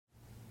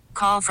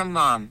call from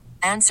mom.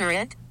 Answer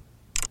it.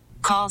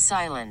 Call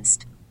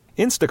silenced.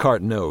 Instacart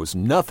knows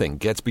nothing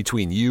gets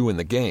between you and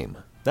the game.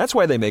 That's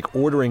why they make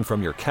ordering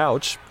from your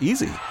couch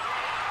easy.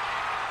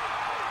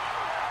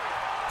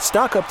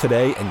 Stock up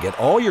today and get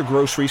all your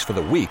groceries for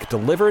the week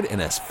delivered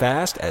in as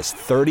fast as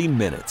 30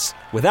 minutes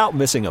without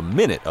missing a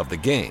minute of the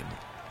game.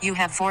 You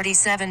have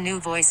 47 new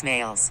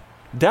voicemails.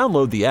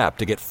 Download the app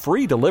to get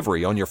free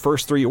delivery on your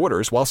first 3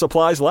 orders while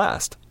supplies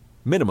last.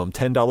 Minimum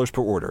 $10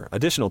 per order.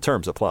 Additional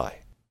terms apply.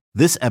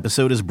 This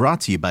episode is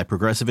brought to you by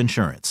Progressive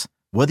Insurance.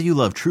 Whether you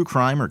love true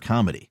crime or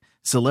comedy,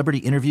 celebrity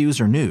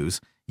interviews or news,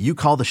 you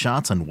call the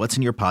shots on what's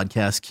in your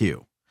podcast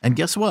queue. And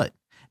guess what?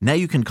 Now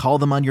you can call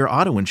them on your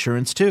auto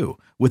insurance too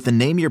with the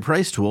Name Your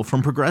Price tool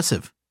from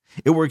Progressive.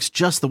 It works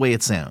just the way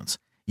it sounds.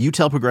 You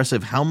tell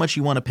Progressive how much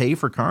you want to pay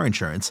for car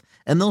insurance,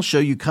 and they'll show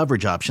you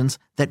coverage options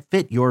that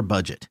fit your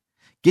budget.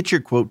 Get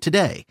your quote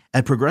today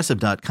at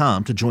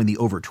Progressive.com to join the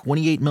over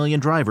 28 million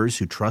drivers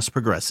who trust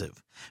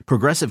Progressive.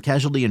 Progressive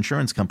Casualty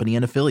Insurance Company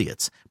and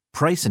Affiliates.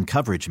 Price and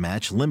coverage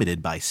match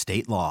limited by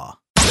state law.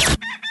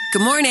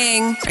 Good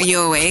morning. Are you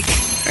awake?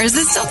 Or is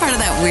this still part of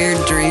that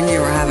weird dream you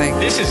were having?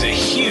 This is a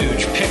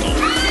huge pickle.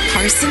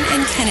 Carson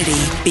and Kennedy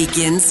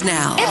begins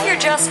now. If you're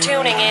just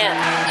tuning in,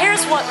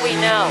 here's what we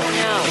know.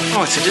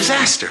 Oh, it's a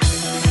disaster.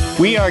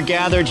 We are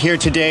gathered here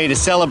today to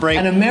celebrate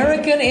an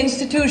American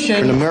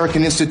institution. An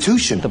American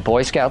institution. The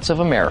Boy Scouts of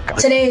America.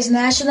 Today is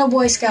National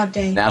Boy Scout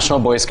Day. National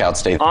Boy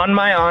Scouts Day. On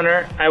my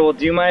honor, I will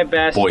do my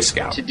best Boy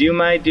Scout. to do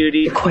my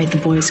duty. You're quite the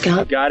Boy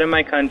Scout. God and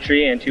my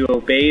country, and to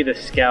obey the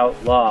Scout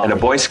law. And a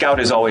Boy Scout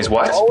is always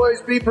what?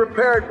 Always be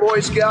prepared, Boy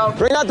Scout.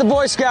 Bring out the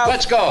Boy Scout.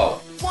 Let's go.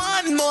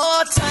 One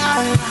more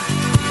time.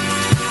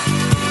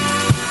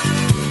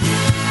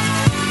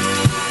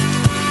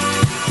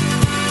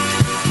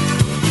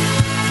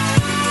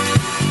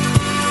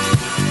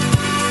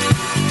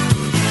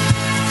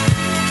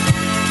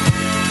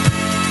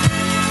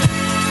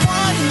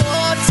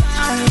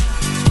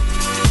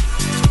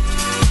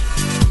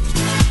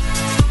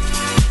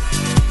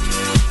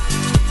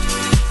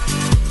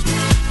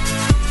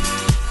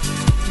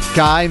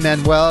 Guy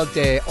Manuel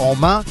de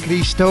Oma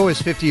Cristo is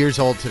 50 years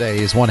old today.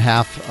 He's one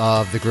half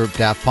of the group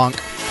Daft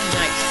Punk.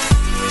 Nice.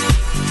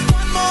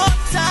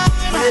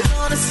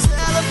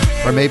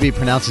 Or maybe he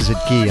pronounces it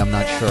Guy, I'm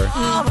not sure.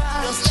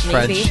 It's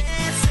French.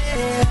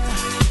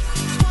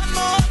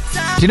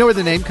 Do you know where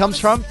the name comes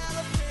from?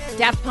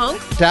 Daft Punk?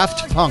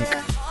 Daft Punk.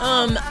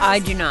 I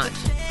do not.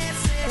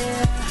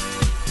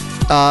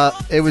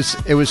 It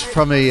was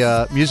from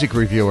a music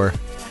reviewer.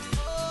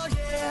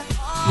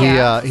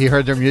 Yeah. He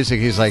heard their music.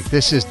 He's like,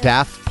 this is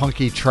daft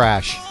punky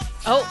trash.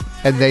 Oh.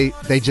 And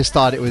they just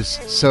thought it was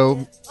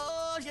so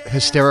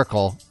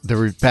hysterical,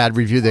 the bad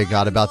review they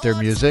got about their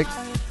music.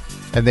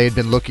 And they had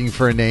been looking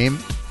for a name.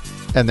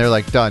 And they're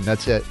like, done.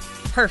 That's it.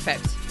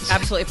 Perfect.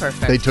 Absolutely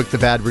perfect. They took the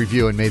bad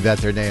review and made that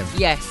their name.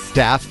 Yes.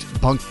 Daft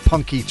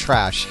punky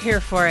trash.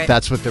 Here for it.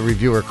 That's what the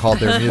reviewer called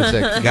their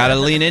music. Gotta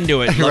lean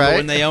into it. Love right? it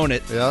when they own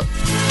it. Yep.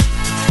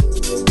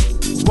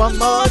 One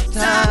more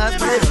time,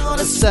 we're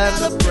gonna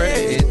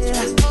celebrate.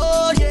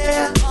 Oh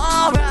yeah,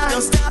 all right.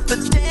 Don't stop the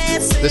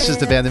dancing. This is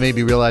the band that made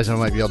me realize I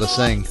might be able to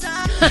sing.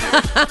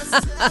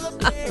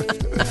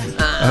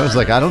 I was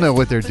like, I don't know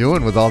what they're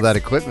doing with all that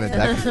equipment,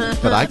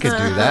 but I could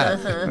do that.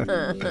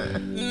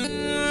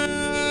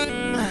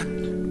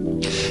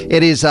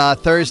 It is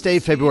Thursday,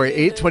 February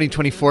 8th,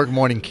 2024. Good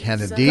morning,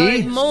 Kennedy.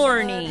 Good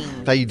morning.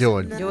 How you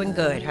doing? Doing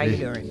good. How you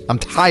doing? I'm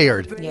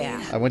tired.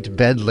 Yeah. I went to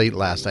bed late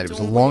last night. It was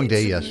a long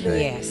day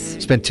yesterday. Yes.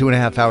 Spent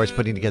 2.5 hours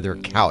putting together a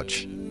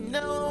couch.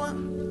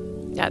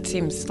 That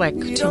seems like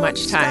too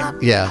much time.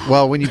 Yeah.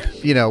 Well, when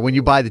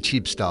you buy the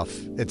cheap stuff,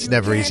 it's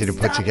never easy to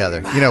put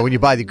together. When you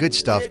buy the good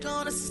stuff,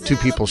 2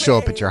 people show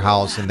up at your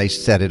house and they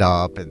set it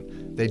up and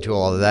they do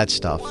all of that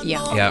stuff.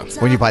 Yeah. Yeah.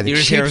 When you buy the you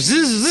just cheap hear zzz,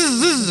 zzz,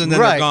 zzz, and then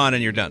Right. they're gone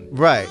and you're done.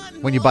 Right.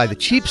 When you buy the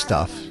cheap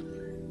stuff,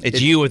 It's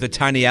you with a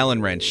tiny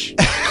Allen wrench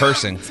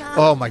cursing.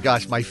 Oh my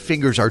gosh, my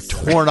fingers are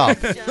torn up.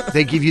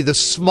 They give you the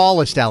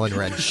smallest Allen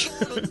wrench.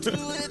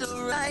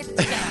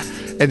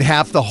 And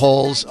half the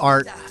holes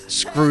aren't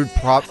screwed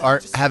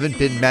haven't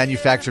been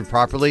manufactured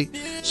properly.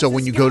 So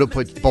when you go to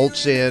put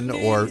bolts in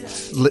or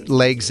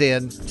legs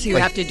in, So you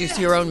have to do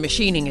your own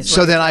machining as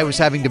well. so then I was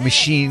having to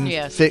machine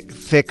Yes.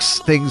 fix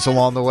things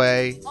along the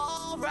way,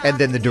 and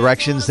then the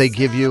directions they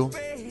give you,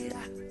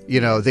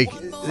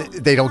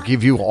 they don't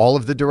give you all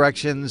of the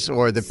directions,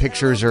 or the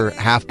pictures are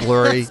half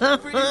blurry.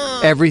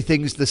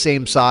 Everything's the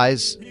same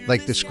size,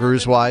 like the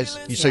screws wise,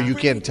 so you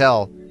can't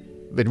tell.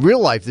 In real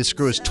life, this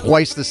screw is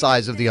twice the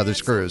size of the other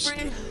screws,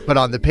 but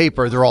on the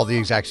paper, they're all the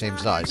exact same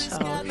size.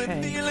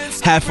 Okay.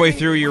 Halfway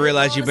through, you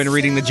realize you've been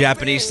reading the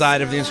Japanese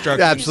side of the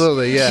instructions.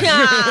 Absolutely, yeah.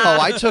 Oh,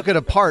 I took it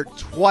apart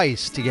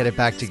twice to get it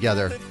back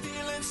together.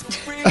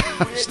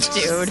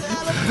 Dude.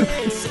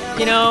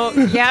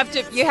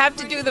 You have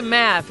to do the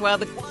math. Well,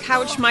 the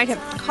couch might have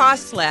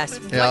cost less.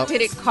 Yep. What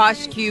did it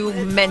cost you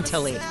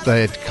mentally?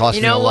 It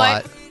cost me a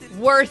lot.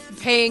 Worth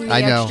paying the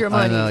extra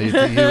money. I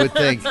know.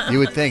 You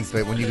would think,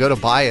 but when you go to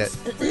buy it,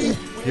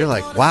 you're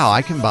like, wow,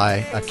 I can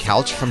buy a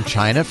couch from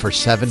China for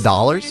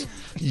 $7.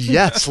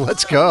 Yes,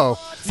 let's go.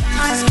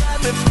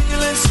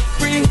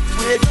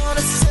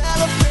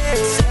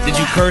 Did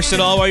you curse at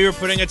all while you were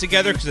putting it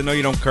together? Because I know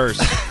you don't curse.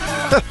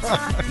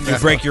 You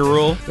break your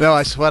rule? No,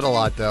 I sweat a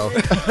lot, though.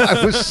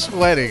 I was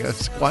sweating.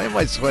 Why am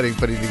I sweating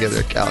putting together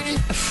a couch?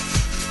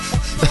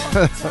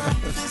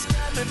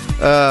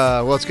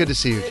 Well, it's good to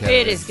see you, Kevin.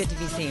 It is good to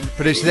be seen.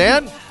 Producer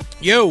Dan?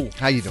 Yo.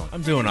 How you doing?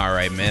 I'm doing all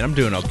right, man. I'm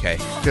doing okay.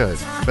 Good.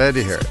 Glad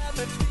to hear it.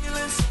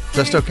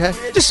 Just okay?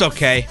 Just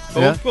okay.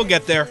 But Yeah? we'll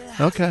get there.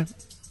 Okay.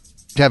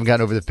 You haven't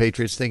gotten over the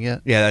Patriots thing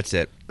yet? Yeah, that's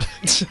it.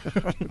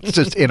 It's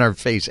just in our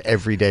face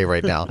every day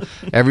right now.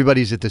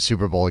 Everybody's at the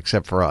Super Bowl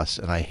except for us,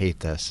 and I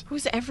hate this.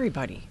 Who's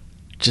everybody?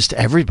 Just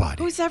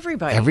everybody. Who's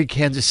everybody? Every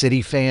Kansas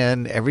City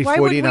fan, every Why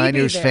would we be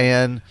 49ers there?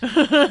 fan.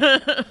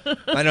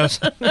 I know.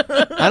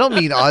 I don't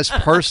mean us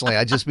personally.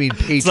 I just mean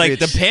Patriots. It's like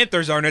the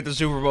Panthers aren't at the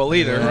Super Bowl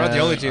either. We're not the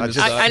only team that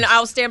sucks. And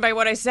I'll stand by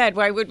what I said.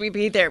 Why would we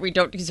be there? We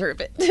don't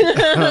deserve it.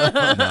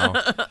 No.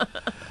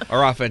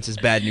 Our offense is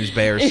bad news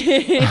bears.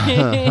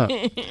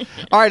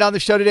 All right, on the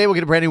show today, we'll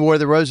get a brand new War of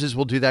the Roses.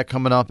 We'll do that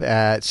coming up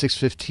at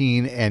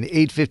 6:15 and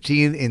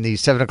 8:15 in the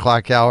 7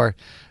 o'clock hour.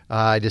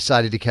 I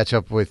decided to catch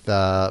up with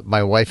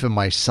my wife and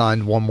my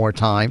son one more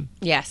time.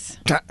 Yes.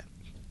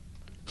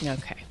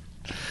 Okay.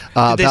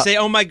 Did they say,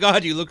 "Oh my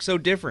God, you look so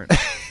different"?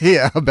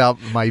 Yeah, about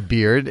my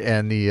beard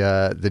and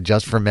the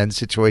Just for Men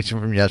situation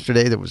from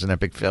yesterday that was an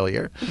epic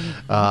failure.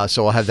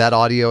 So I'll have that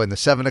audio in the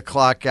 7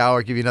 o'clock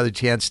hour. Give you another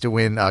chance to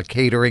win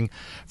catering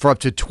for up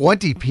to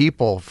 20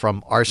 people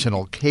from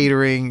Arsenal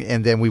Catering.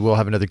 And then we will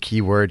have another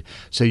keyword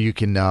so you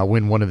can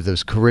win one of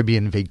those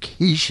Caribbean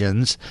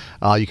vacations.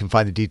 You can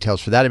find the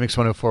details for that at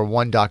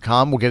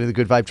Mix1041.com. We'll get to the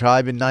Good Vibe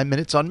Tribe in 9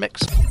 minutes on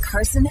Mix.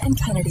 Carson and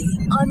Kennedy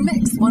on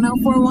Mix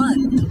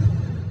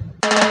 1041.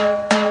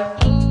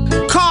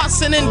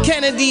 Carson and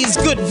Kennedy's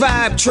Good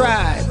Vibe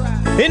Tribe.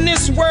 In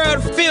this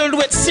world filled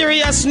with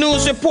serious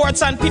news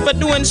reports and people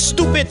doing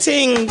stupid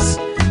things,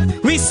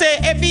 we say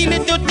every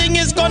little thing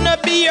is gonna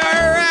be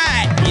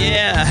alright.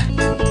 Yeah.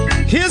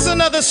 Here's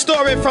another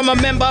story from a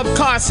member of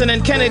Carson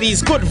and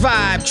Kennedy's Good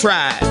Vibe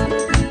Tribe.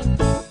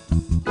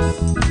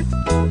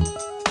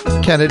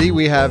 Kennedy,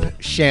 we have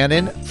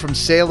Shannon from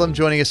Salem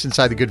joining us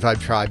inside the Good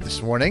Vibe Tribe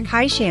this morning.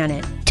 Hi,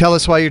 Shannon. Tell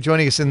us why you're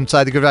joining us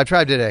inside the Good Vibe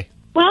Tribe today.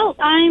 Well,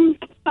 I'm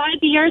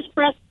 5 years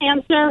breast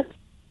cancer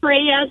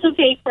free as of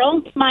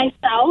April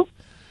myself.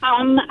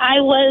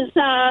 I was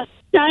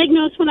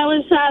diagnosed when I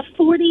was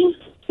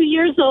 42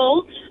 years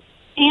old,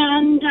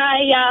 and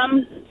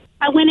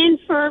I went in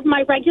for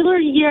my regular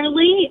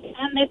yearly,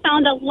 and they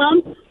found a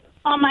lump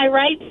on my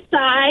right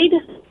side,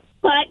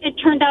 but it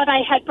turned out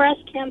I had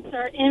breast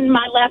cancer in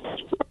my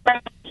left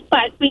breast.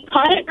 But we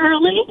caught it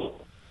early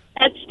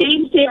at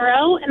stage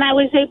 0, and I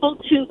was able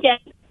to get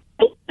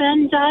it,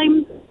 and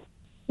I'm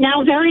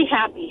now very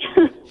happy.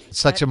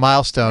 Such a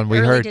milestone. We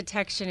Early heard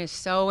detection is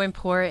so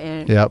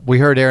important. Yeah, we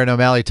heard Erin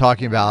O'Malley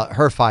talking about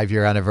her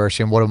 5-year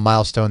anniversary and what a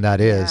milestone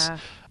that is.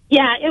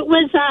 Yeah, it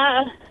was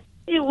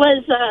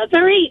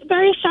very,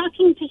 very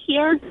shocking to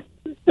hear,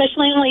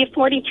 especially only at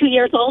 42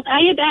 years old.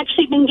 I had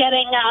actually been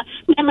getting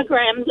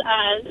mammograms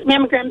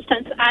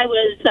since I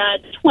was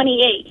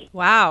 28.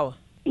 Wow.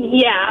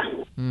 Yeah.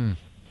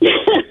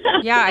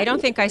 Yeah, I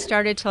don't think I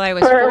started till I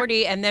was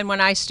 40, and then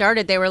when I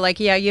started, they were like,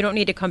 yeah, you don't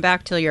need to come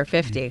back till you're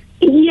 50.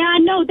 Yeah,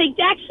 no, they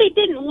actually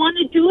didn't want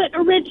to do it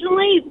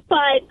originally,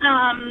 but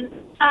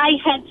I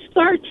had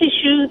scar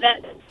tissue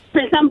that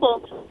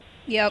resembled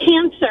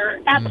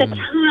cancer at the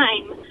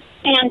time,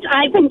 and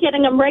I've been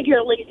getting them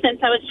regularly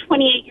since I was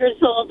 28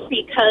 years old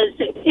because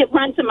it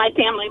runs in my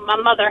family. My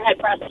mother had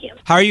breast cancer.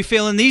 How are you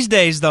feeling these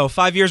days, though,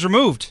 5 years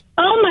removed?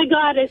 Oh, my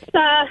God,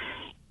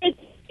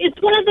 it's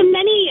one of the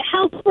many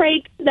health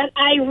breaks that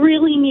I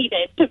really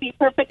needed, to be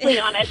perfectly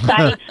honest.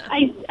 I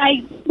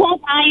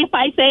won't lie if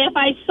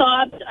I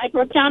sobbed. I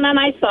broke down and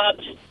I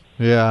sobbed.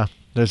 Yeah,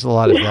 there's a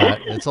lot of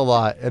that. It's a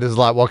lot. It is a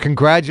lot. Well,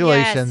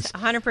 congratulations.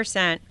 Yes,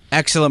 100%.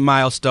 Excellent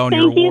milestone.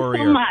 Thank You're a you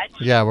warrior. so much.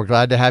 Yeah, we're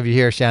glad to have you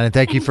here, Shannon.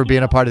 Thank you for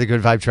being a part of the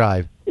Good Vibe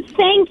Tribe.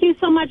 Thank you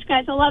so much,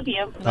 guys. I love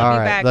you. All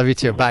right. Love you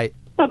too. Bye.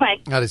 Bye-bye.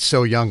 God, it's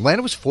so young.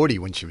 Lana was 40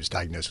 when she was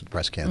diagnosed with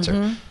breast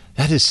cancer.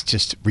 That is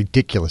just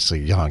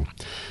ridiculously young.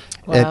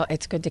 Well,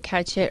 it's good to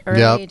catch it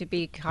early, to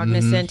be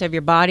cognizant of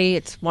your body.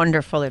 It's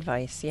wonderful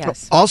advice,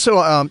 yes.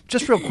 Also,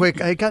 just real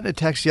quick, I got a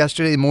text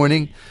yesterday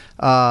morning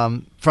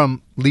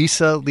from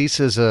Lisa.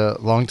 Lisa's a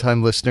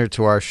longtime listener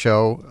to our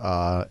show,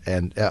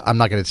 and I'm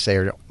not going to say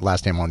her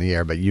last name on the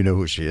air, but you know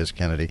who she is,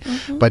 Kennedy.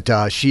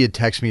 But she had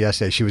texted me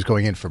yesterday. She was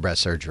going in for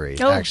breast surgery.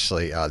 Oh.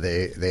 Actually,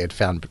 they had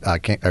found,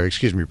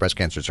 breast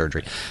cancer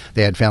surgery.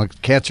 They had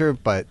found cancer,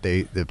 but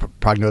the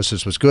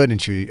prognosis was good, and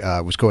she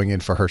was going in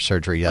for her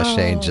surgery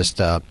yesterday. And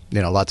just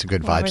lots of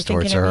good vibes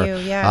towards her,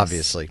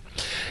 obviously.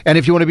 And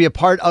if you want to be a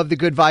part of the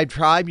Good Vibe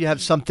Tribe, you have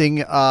something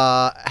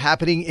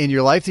happening in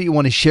your life that you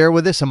want to share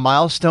with us, a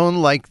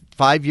milestone like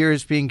 5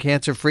 years being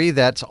cancer-free,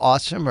 that's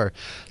awesome, or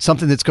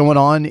something that's going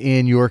on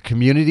in your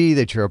community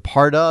that you're a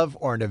part of,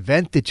 or an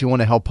event that you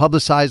want to help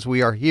publicize,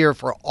 we are here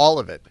for all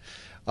of it.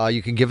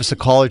 You can give us a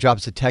call or drop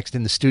us a text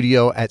in the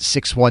studio at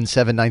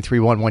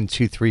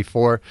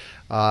 617-931-1234.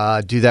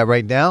 Do that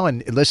right now.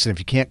 And listen, if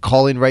you can't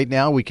call in right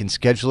now, we can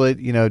schedule it,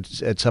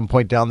 at some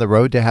point down the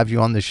road to have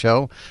you on the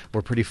show.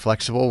 We're pretty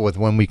flexible with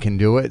when we can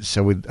do it.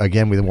 So, we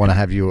want to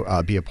have you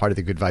be a part of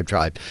the Good Vibe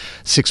Tribe.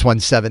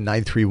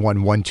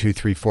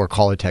 617-931-1234.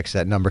 Call or text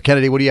that number.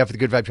 Kennedy, what do you have for the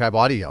Good Vibe Tribe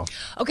audio?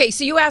 Okay,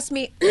 so you asked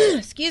me,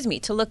 excuse me,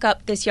 to look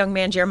up this young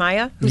man,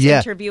 Jeremiah, who's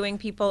interviewing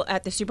people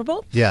at the Super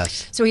Bowl.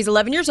 Yes. So he's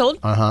 11 years old.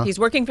 Uh-huh. He's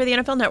working for the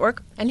NFL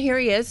Network. And here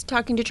he is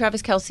talking to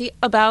Travis Kelce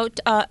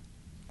about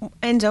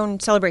end zone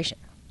celebration.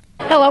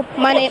 Hello,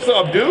 What's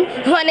up, dude?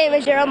 My name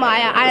is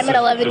Jeremiah. I'm an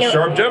 11-year-old.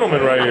 Sharp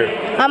gentleman right here.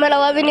 I'm an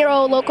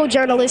 11-year-old local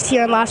journalist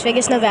here in Las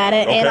Vegas, Nevada,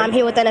 and I'm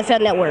here with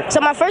NFL Network. So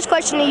my first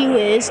question to you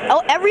is,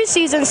 every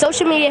season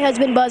social media has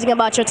been buzzing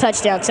about your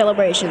touchdown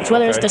celebrations,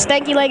 whether it's the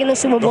stanky leg in the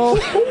Super Bowl,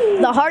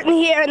 the heart in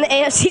the air in the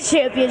AFC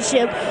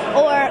Championship,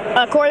 or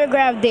a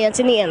choreographed dance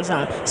in the end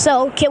zone.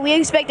 So can we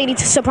expect any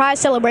surprise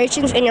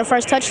celebrations in your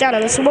first touchdown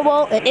in the Super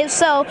Bowl? And if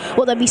so,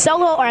 will they be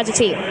solo or as a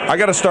team? I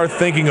got to start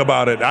thinking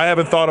about it. I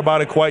haven't thought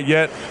about it quite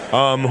yet.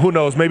 Who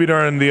knows? Maybe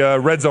during the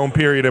red zone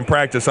period in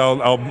practice,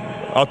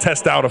 I'll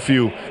test out a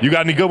few. You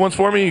got any good ones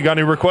for me? You got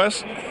any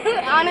requests?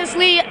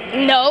 Honestly,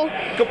 no.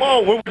 Come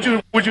on, what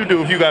would you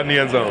do if you got in the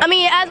end zone? I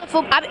mean, as a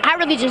football, I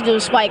really just do a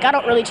spike. I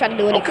don't really try to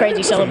do any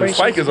crazy celebrations.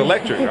 The spike is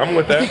electric. I'm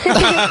with that.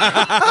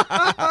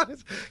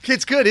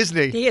 Kid's good, isn't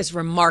he? He is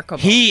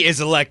remarkable. He is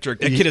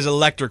electric. That kid is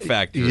electric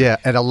factor. Yeah,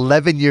 at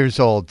 11 years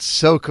old,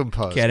 so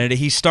composed. Kennedy,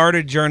 he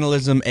started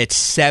journalism at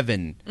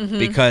 7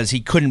 because he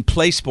couldn't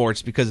play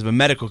sports because of a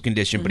medical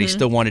condition, but he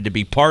still wanted to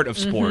be part of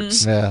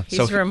sports. Yeah.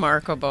 He's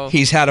remarkable.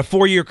 He's had a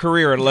 4-year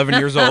career at 11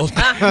 years old.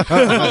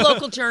 A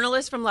local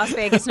journalist from Las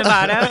Vegas,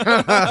 Nevada.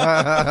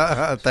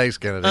 Thanks,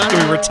 Kennedy. He's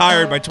going to be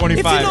retired by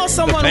 25. If you know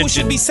someone who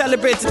should be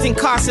celebrated in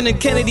Carson and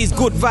Kennedy's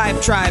Good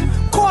Vibe Tribe,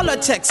 call or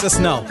text us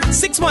now.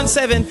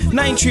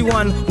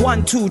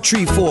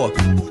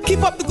 617-931-1234.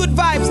 Keep up the good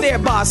vibes there,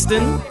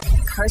 Boston.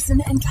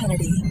 Carson and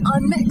Kennedy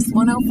on Mix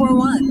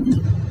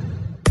 1041.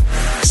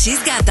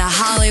 She's got the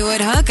Hollywood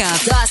hookup.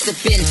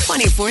 Gossiping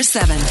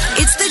 24/7.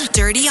 It's the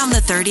Dirty on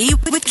the 30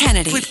 with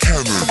Kennedy.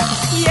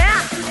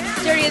 Yeah.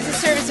 Dirty is a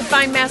service of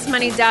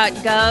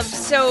findmassmoney.gov.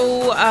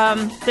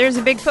 So there's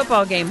a big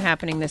football game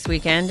happening this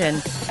weekend,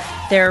 and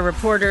there are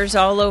reporters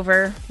all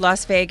over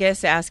Las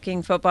Vegas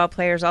asking football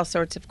players all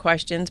sorts of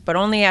questions, but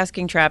only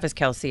asking Travis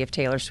Kelce if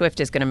Taylor Swift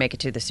is going to make it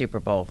to the Super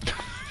Bowl.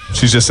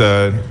 She's just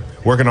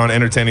working on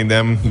entertaining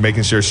them,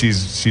 making sure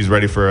she's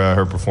ready for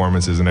her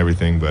performances and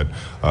everything. But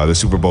the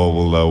Super Bowl,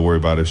 we'll worry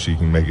about if she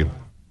can make it.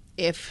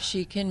 If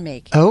she can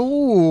make it.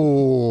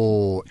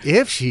 Oh,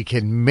 if she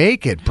can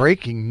make it.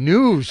 Breaking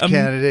news,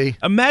 Kennedy.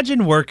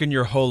 Imagine working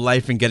your whole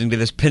life and getting to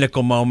this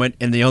pinnacle moment,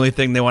 and the only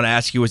thing they want to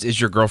ask you is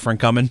your girlfriend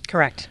coming?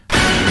 Correct.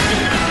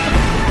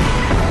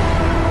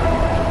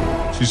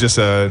 She's just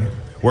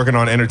working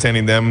on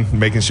entertaining them,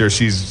 making sure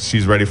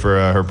she's ready for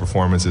her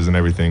performances and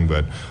everything.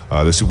 But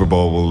the Super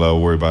Bowl,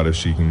 we'll worry about if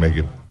she can make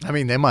it. I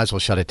mean, they might as well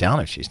shut it down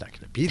if she's not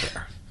going to be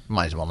there.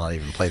 Might as well not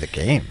even play the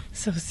game.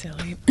 So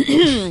silly.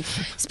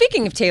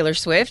 Speaking of Taylor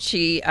Swift,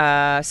 she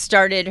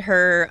started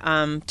her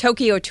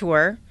Tokyo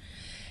tour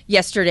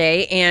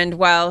yesterday, and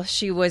while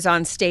she was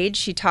on stage,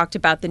 she talked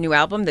about the new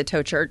album, The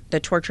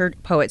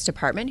Tortured Poets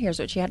Department. Here's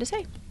what she had to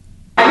say.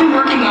 I've been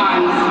working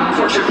on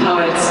Tortured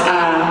Poets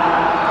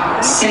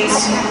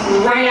since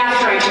right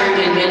after I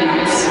turned in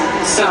Midnights.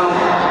 So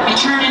you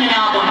turn in an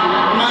album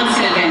months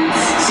in advance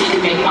so you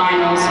can make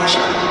finals, which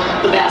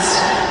are the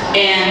best.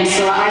 And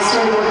so I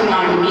started working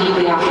on it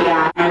immediately after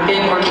that. I've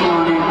been working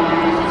on it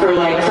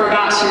for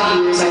about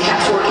 2 years. I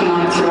kept working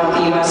on it throughout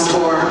the U.S.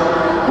 tour.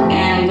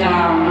 And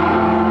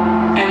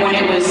when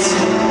it was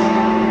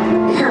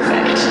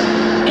perfect,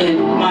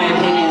 in my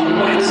opinion,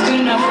 when it was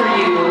good enough for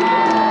you,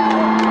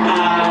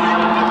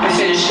 I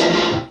finished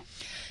it.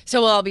 So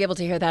we'll all be able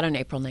to hear that on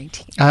April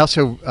 19th. I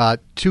also,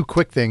 two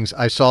quick things.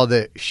 I saw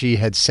that she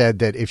had said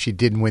that if she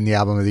didn't win the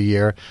Album of the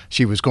Year,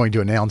 she was going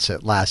to announce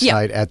it last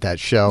night at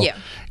that show. Yeah.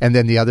 And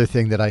then the other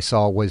thing that I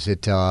saw was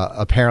that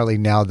apparently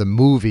now the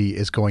movie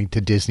is going to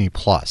Disney+.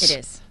 It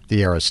is.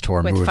 The Eras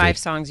Tour movie. With 5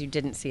 songs you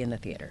didn't see in the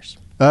theaters.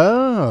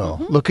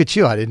 Oh, look at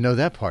you. I didn't know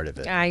that part of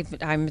it.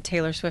 I'm a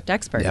Taylor Swift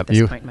expert at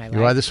this point in my life.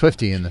 You are the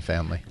Swiftie in the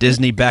family.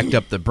 Disney backed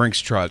up the Brinks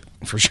truck,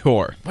 for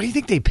sure. What do you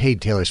think they paid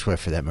Taylor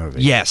Swift for that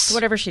movie? Yes.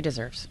 Whatever she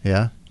deserves.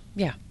 Yeah?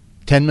 Yeah.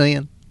 10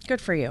 million? Good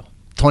for you.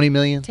 20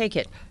 million? Take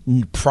it.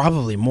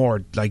 Probably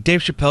more. Like Dave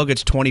Chappelle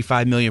gets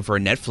 $25 million for a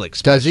Netflix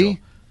special. Does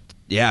he?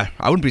 Yeah.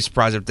 I wouldn't be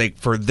surprised if they,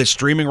 for the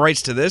streaming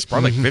rights to this,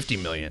 probably like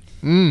 $50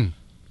 million.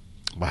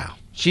 Wow.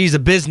 She's a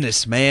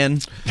business, man.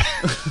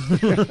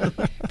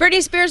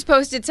 Britney Spears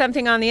posted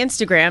something on the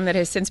Instagram that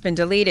has since been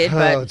deleted,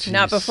 but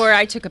not before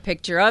I took a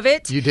picture of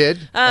it. You did?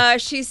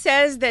 She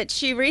says that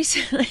she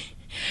recently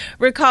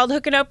recalled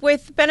hooking up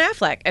with Ben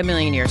Affleck a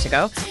million years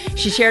ago.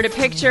 She shared a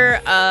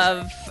picture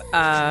of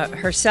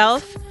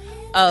herself,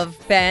 of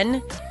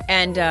Ben,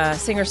 and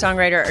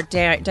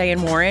singer-songwriter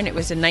Diane Warren. It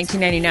was in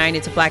 1999.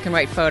 It's a black and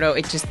white photo.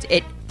 It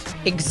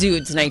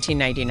exudes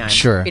 1999.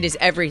 Sure. It is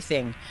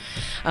everything.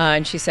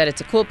 And she said,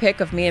 it's a cool pic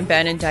of me and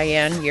Ben and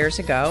Diane years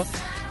ago.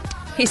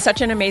 He's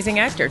such an amazing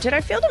actor. Did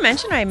I fail to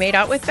mention I made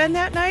out with Ben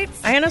that night?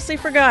 I honestly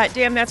forgot.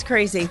 Damn, that's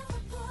crazy.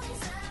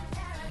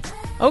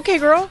 Okay,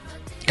 girl.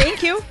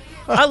 Thank you.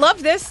 I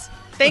love this.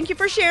 Thank you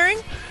for sharing.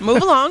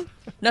 Move along.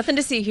 Nothing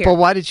to see here. But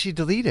why did she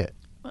delete it?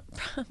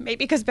 Maybe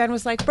because Ben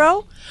was like,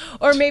 bro,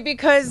 or maybe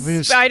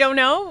because I don't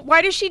know.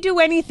 Why does she do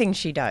anything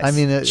she does? I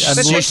mean,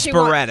 more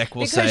sporadic,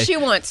 we'll say. Because she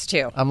wants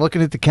to. I'm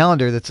looking at the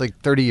calendar. That's like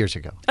 30 years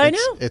ago. I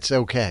know. It's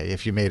okay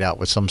if you made out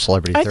with some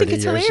celebrity 30 I think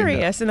it's years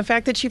hilarious, ago. and the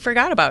fact that she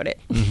forgot about it.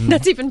 Mm-hmm.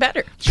 That's even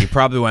better. She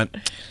probably went,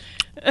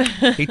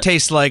 he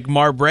tastes like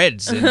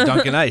Marbreds and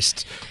Dunkin'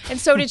 Iced. And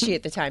so did she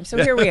at the time. So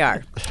here we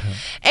are.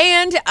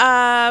 And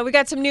we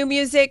got some new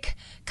music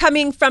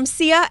coming from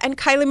Sia and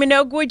Kylie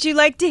Minogue. Would you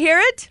like to hear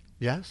it?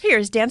 Yes.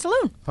 Here's Dance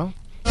Alone. Oh.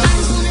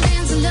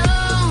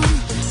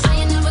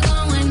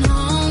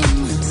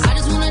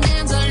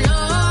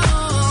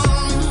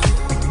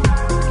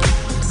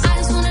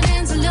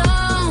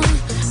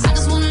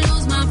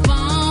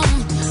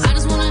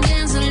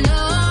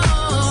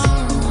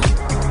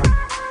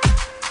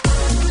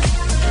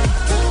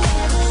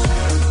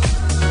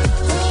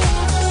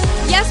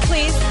 Yes,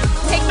 please.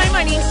 Take my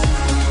money.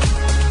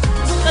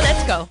 So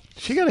let's go.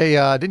 She got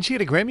a, didn't she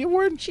get a Grammy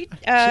Award? She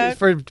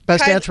for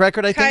Best Dance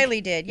Record, I think?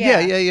 Kylie did, yeah.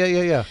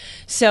 Yeah.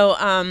 So,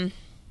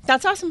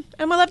 that's awesome.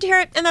 And we'll love to hear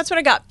it. And that's what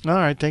I got. All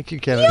right. Thank you,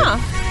 Kennedy.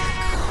 Yeah.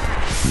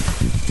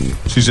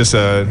 She's just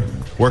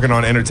working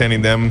on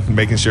entertaining them,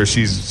 making sure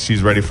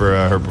she's ready for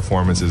her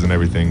performances and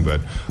everything.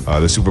 But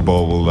the Super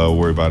Bowl, we'll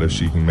worry about if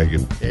she can make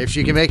it. If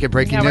she can make it,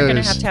 breaking news. We're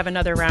going to have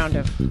another round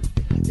of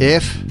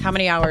if how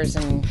many hours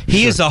and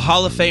he is a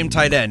Hall of Fame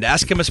tight end.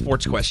 Ask him a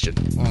sports question.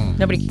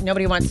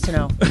 Nobody wants to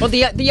know. Well,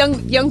 the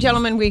young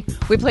gentleman we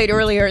played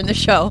earlier in the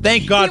show.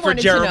 Thank God for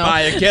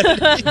Jeremiah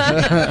Kennedy.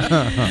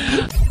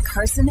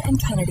 Carson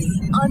and Kennedy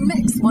on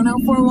Mix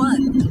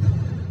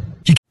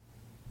 104.1.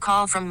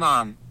 Call from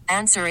mom.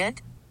 Answer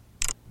it.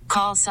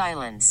 Call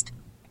silenced.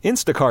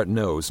 Instacart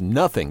knows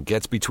nothing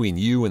gets between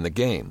you and the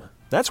game.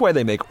 That's why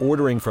they make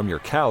ordering from your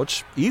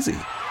couch easy.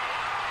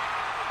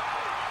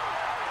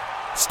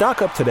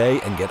 Stock up today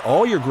and get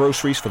all your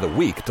groceries for the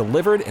week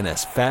delivered in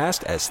as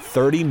fast as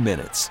 30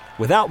 minutes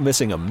without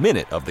missing a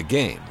minute of the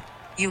game.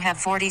 You have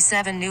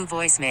 47 new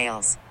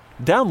voicemails.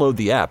 Download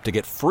the app to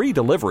get free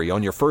delivery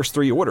on your first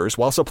 3 orders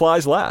while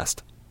supplies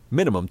last.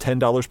 Minimum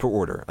 $10 per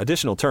order.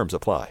 Additional terms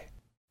apply.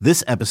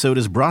 This episode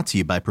is brought to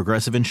you by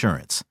Progressive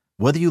Insurance.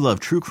 Whether you love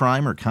true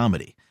crime or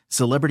comedy,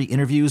 celebrity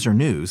interviews or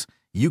news,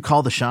 you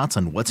call the shots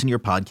on what's in your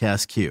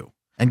podcast queue.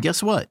 And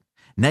guess what?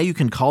 Now you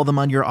can call them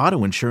on your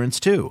auto insurance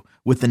too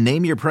with the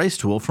Name Your Price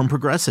tool from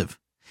Progressive.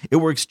 It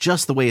works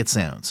just the way it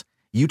sounds.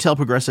 You tell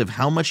Progressive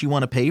how much you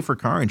want to pay for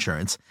car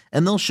insurance,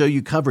 and they'll show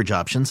you coverage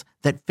options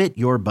that fit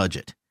your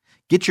budget.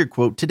 Get your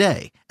quote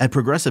today at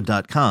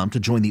Progressive.com to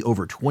join the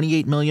over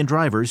 28 million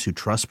drivers who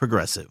trust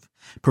Progressive.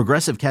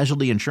 Progressive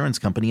Casualty Insurance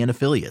Company and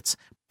Affiliates.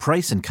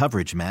 Price and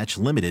coverage match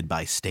limited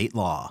by state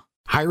law.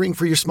 Hiring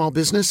for your small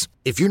business?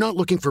 If you're not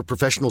looking for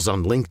professionals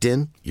on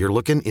LinkedIn, you're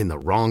looking in the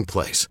wrong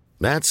place.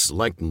 That's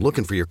like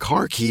looking for your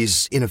car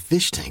keys in a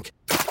fish tank.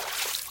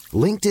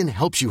 LinkedIn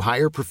helps you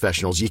hire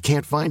professionals you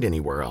can't find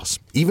anywhere else,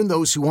 even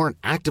those who aren't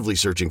actively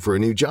searching for a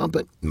new job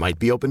but might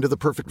be open to the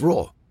perfect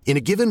role. In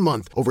a given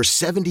month, over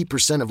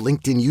 70% of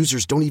LinkedIn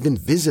users don't even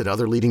visit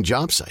other leading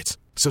job sites.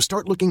 So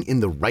start looking in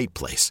the right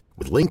place.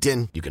 With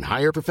LinkedIn, you can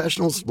hire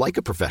professionals like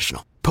a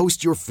professional.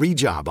 Post your free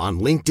job on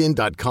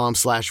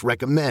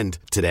linkedin.com/recommend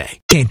today.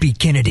 Can't beat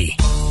Kennedy.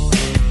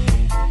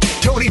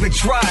 Don't even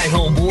try,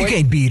 homeboy. You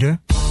can't beat her.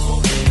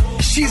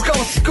 She's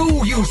gonna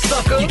school you,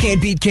 sucker. You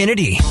can't beat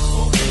Kennedy.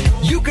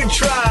 You can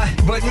try,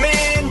 but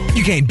man,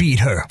 you can't beat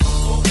her.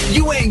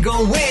 You ain't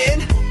gonna win,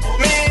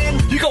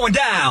 man. You're going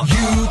down.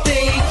 You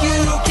think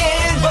you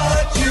can,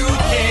 but you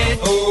can't.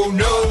 Oh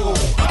no.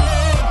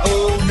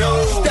 Oh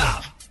no.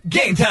 Stop.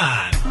 Game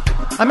time.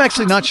 I'm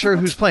actually not sure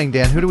who's playing,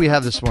 Dan. Who do we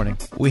have this morning?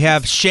 We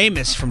have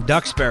Seamus from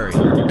Duxbury.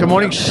 Good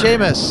morning,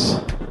 Seamus.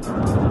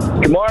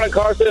 Good morning,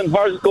 Carson.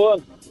 How's it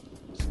going?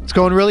 It's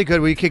going really good.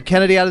 Will you kick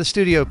Kennedy out of the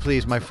studio,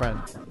 please, my friend?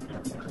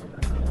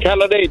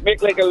 Kennedy,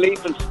 make like a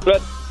leaf and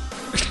split.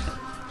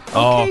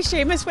 Oh. Okay,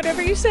 Seamus,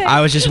 whatever you say.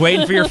 I was just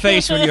waiting for your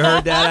face when you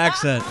heard that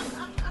accent.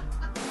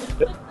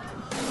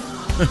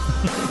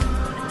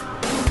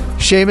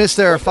 Seamus,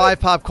 there are 5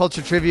 pop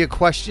culture trivia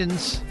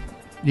questions.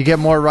 You get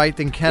more right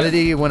than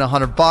Kennedy, you win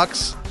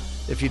 $100.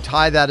 If you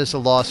tie, that is a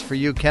loss for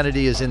you.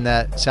 Kennedy is in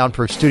that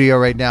soundproof studio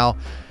right now.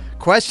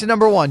 Question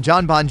number 1.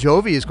 John Bon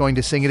Jovi is going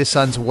to sing at his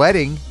son's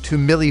wedding to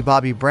Millie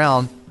Bobby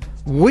Brown.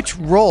 Which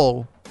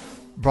role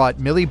brought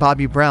Millie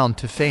Bobby Brown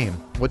to fame?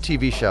 What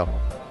TV show?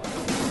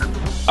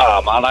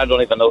 Oh, man, I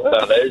don't even know who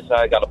that is.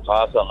 I got to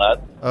pass on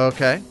that.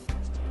 Okay.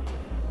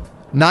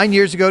 9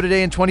 years ago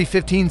today in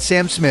 2015,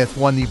 Sam Smith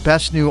won the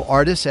Best New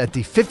Artist at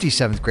the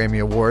 57th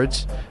Grammy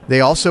Awards.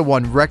 They also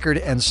won Record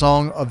and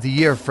Song of the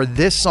Year for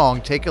this song.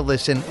 Take a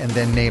listen and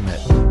then name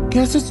it.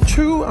 Guess it's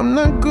true, I'm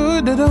not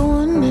good at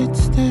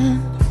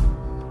understand.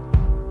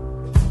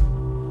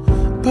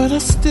 But I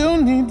still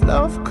need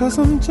love, cause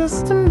I'm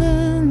just a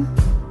man.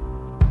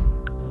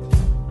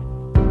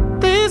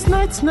 There's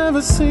nights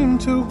never seem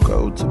to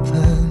go to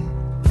plan.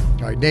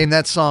 All right, name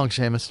that song,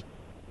 Seamus.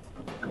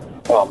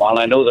 Oh, man,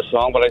 I know the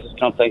song, but I just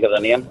can't think of the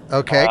name.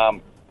 Okay.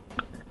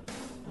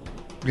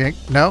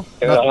 No?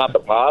 I'll have to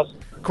pass.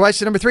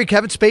 Question number 3.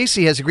 Kevin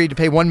Spacey has agreed to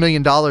pay $1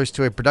 million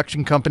to a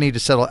production company to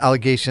settle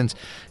allegations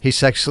he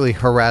sexually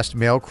harassed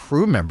male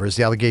crew members.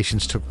 The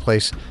allegations took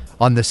place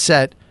on the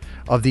set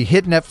of the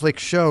hit Netflix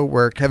show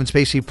where Kevin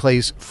Spacey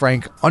plays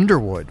Frank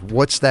Underwood.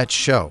 What's that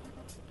show?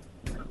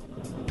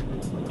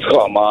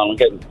 Oh, man, I'm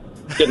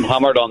getting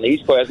hammered on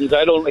these questions.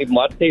 I don't even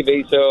watch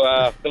TV, so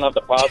I'm going to have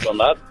to pass on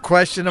that.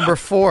 Question number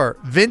 4.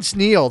 Vince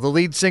Neil, the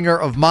lead singer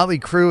of Motley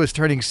Crue, is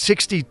turning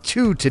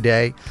 62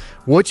 today.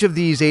 Which of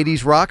these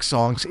 80s rock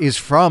songs is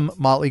from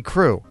Motley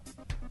Crue?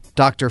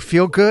 Dr.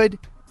 Feelgood,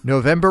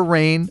 November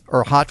Rain,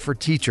 or Hot for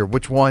Teacher?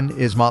 Which one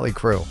is Motley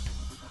Crue?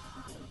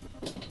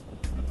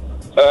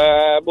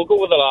 We'll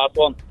go with the last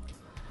one.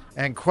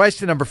 And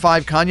question number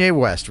 5, Kanye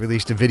West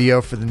released a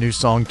video for the new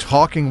song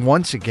Talking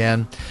Once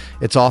Again.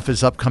 It's off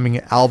his upcoming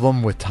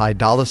album with Ty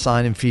Dolla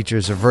 $ign and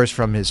features a verse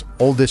from his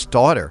oldest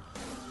daughter.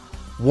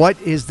 What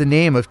is the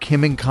name of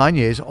Kim and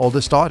Kanye's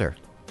oldest daughter?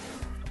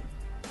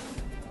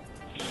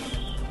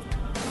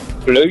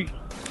 Blue.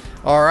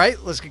 All right,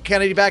 let's get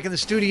Kennedy back in the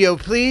studio,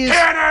 please.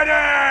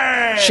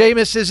 Kennedy!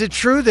 Seamus, is it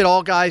true that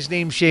all guys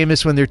named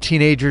Seamus when they're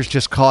teenagers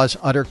just cause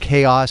utter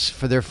chaos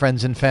for their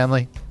friends and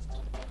family?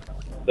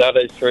 That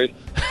is true.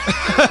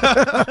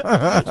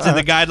 It's in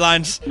the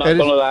guidelines. Not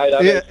gonna lie,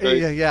 that is true.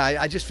 Yeah.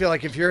 I just feel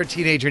like if you're a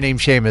teenager named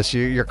Seamus,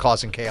 you're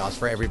causing chaos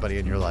for everybody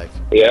in your life.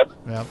 Yep.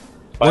 Yep.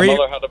 My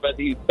mother had a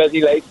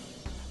busy life.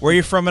 Where are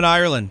you from in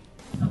Ireland?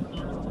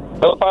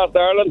 Belfast,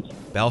 Ireland.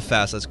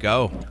 Belfast, let's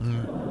go.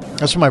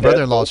 That's where my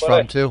brother-in-law's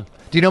from, too.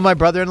 Do you know my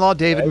brother-in-law,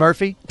 David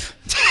Murphy?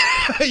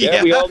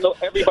 Yeah, we all know.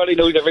 Everybody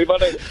knows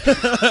everybody.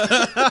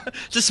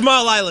 It's a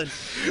small island.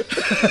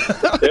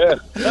 Yeah.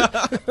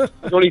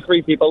 There's only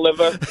 3 people live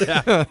there.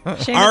 Yeah.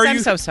 Seamus, I'm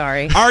so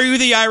sorry. Are you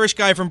the Irish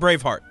guy from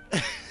Braveheart?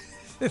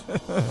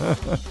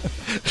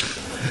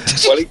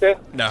 What he say?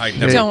 No, I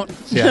don't.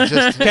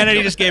 Yeah,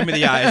 Kennedy just gave me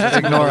the eyes. Just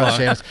ignore us,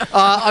 Seamus.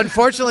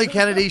 Unfortunately,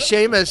 Kennedy,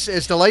 Seamus,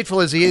 as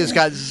delightful as he is,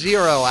 got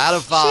 0 out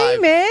of 5.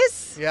 Seamus.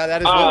 Yeah,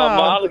 that is. Oh, man,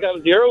 I got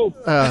a 0.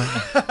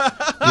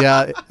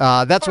 Yeah,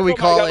 that's what we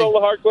call I got all the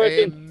hard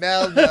questions.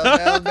 Mel.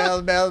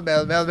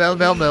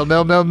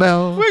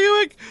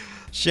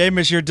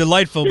 Seamus, you're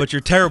delightful, but you're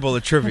terrible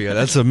at trivia.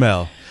 That's a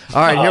Mel.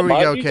 All right, here we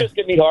go. You just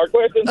give me hard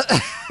questions.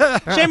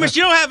 Seamus,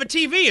 you don't have a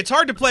TV. It's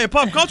hard to play a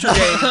pop culture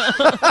game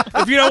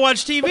if you don't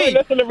watch TV. I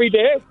listen every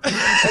day.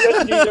 I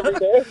listen to you every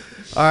day.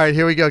 All right,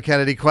 here we go,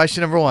 Kennedy.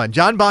 Question number 1.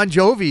 John Bon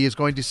Jovi is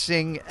going to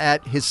sing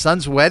at his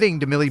son's wedding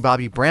to Millie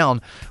Bobby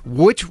Brown.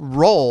 Which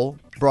role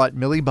brought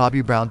Millie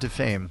Bobby Brown to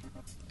fame?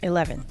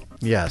 11.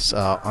 Yes,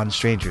 on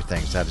Stranger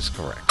Things. That is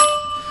correct.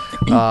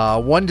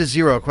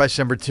 1-0.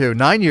 Question number 2.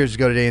 9 years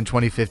ago today in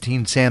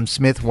 2015, Sam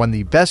Smith won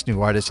the Best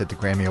New Artist at the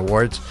Grammy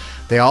Awards.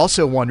 They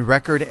also won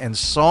Record and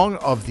Song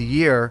of the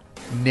Year.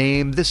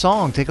 Name the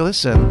song. Take a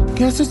listen.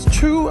 Guess it's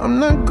true, I'm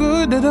not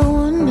good at a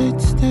one-night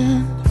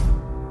stand.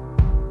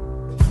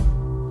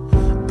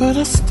 But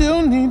I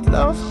still need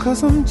love,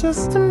 cause I'm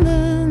just a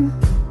man.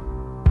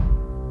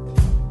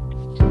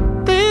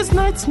 These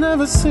nights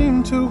never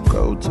seem to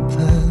go to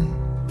plan.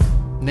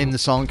 Name the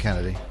song,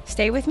 Kennedy.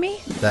 Stay with me?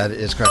 That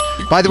is correct.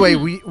 By the way,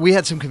 we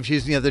had some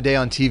confusion the other day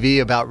on TV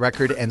about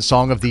Record and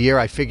Song of the Year.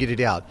 I figured it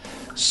out.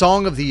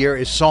 Song of the Year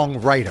is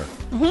songwriter.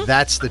 Mm-hmm.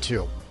 That's the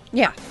 2.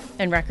 Yeah.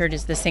 And Record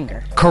is the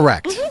singer.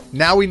 Correct. Mm-hmm.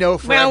 Now we know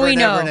forever now we and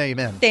know. ever and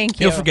amen. Thank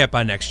you. You'll forget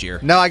by next year.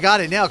 No, I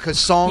got it now because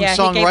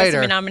songwriter. He gave us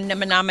a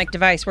mnemonic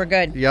device. We're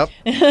good. Yep.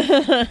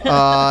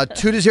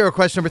 2-0.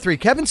 Question number 3.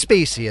 Kevin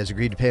Spacey has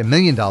agreed to pay $1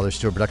 million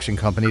to a production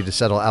company to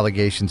settle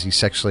allegations he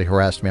sexually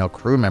harassed male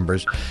crew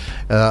members.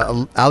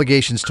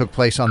 Allegations took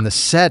place on the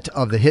set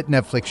of the hit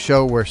Netflix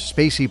show where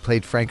Spacey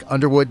played Frank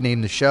Underwood.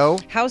 Name the show.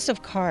 House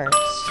of Cards.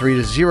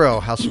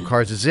 3-0. House of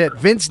Cards is it.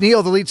 Vince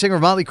Neil, the lead singer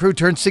of Motley Crue,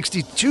 turned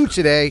 62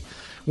 today.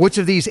 Which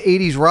of these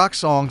 80s rock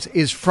songs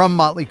is from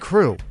Motley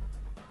Crue?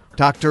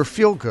 Dr.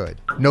 Feelgood,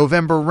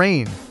 November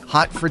Rain,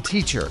 Hot for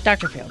Teacher.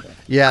 Dr. Feelgood.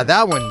 Yeah,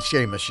 that one,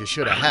 Seamus, you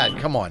should have had.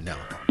 Come on now.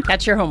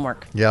 That's your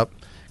homework. Yep.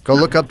 Go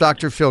look up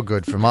Dr.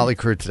 Feelgood from Motley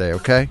Crue today,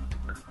 okay?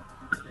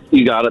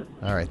 You got it.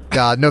 All right.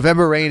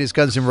 November Rain is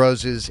Guns N'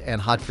 Roses,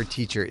 and Hot for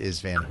Teacher is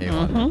Van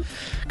Halen.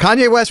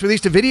 Kanye West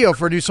released a video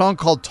for a new song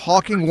called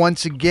Talking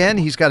Once Again.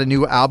 He's got a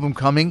new album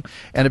coming,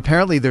 and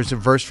apparently there's a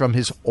verse from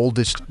his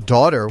oldest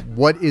daughter.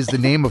 What is the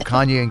name of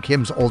Kanye and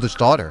Kim's oldest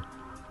daughter?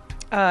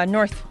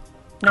 Northwest.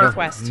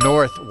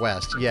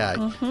 Northwest, yeah.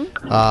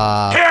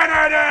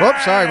 Mm-hmm.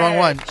 Whoops, sorry, wrong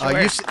one.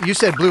 Sure. You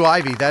said Blue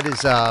Ivy. That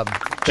is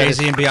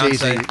Jay-Z and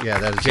Beyonce. Jay-Z. Yeah,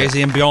 that is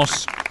Jay-Z and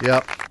Beyonce.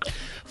 Yep.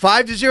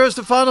 5-0 is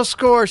the final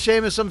score.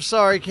 Seamus, I'm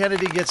sorry.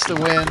 Kennedy gets the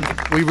win.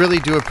 We really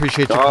do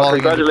appreciate you calling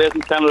in.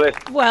 Congratulations, Kennedy.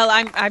 Well,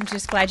 I'm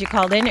just glad you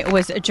called in. It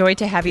was a joy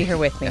to have you here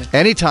with me.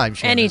 Anytime,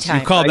 Seamus.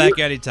 Anytime. You call back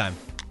anytime.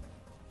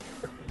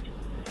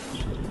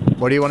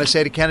 What do you want to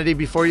say to Kennedy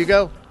before you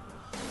go?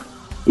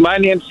 My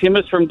name's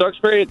Seamus from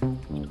Duxbury,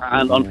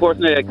 and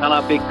unfortunately I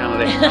cannot beat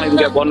Kennedy. I can't even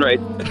get one right.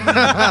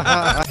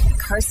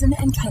 Carson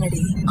and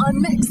Kennedy on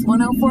Mix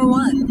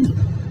 1041.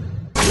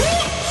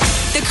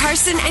 The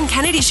Carson and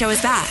Kennedy Show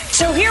is back.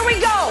 So here we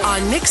go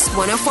on Mix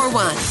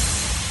 1041.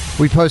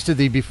 We posted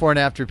the before and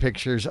after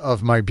pictures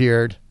of my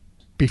beard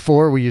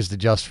before we used the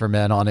Just for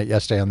Men on it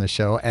yesterday on the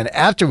show, and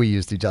after we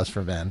used the Just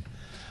for Men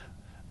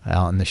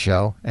on the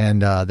show.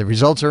 And the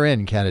results are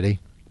in, Kennedy.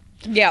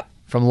 Yep.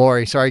 From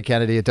Lori, sorry,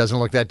 Kennedy, it doesn't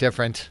look that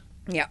different.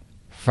 Yep.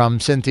 From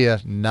Cynthia,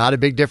 not a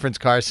big difference,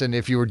 Carson.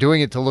 If you were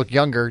doing it to look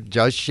younger,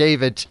 just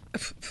shave it.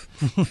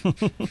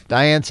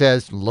 Diane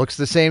says, looks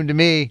the same to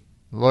me.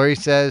 Lori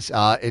says,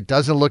 it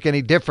doesn't look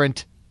any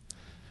different.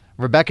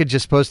 Rebecca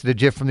just posted a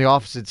GIF from The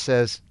Office that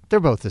says,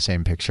 they're both the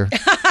same picture.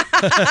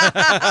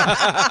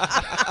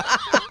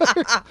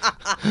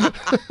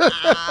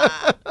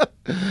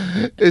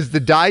 Is the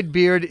dyed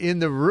beard in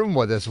the room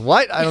with us?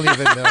 What? I don't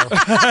even know.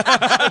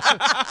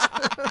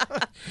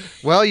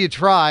 Well, you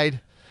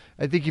tried.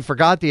 I think you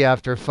forgot the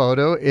after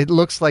photo. It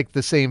looks like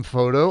the same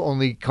photo,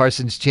 only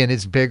Carson's chin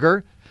is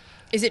bigger.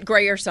 Is it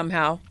grayer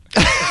somehow?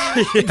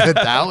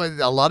 That was,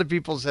 a lot of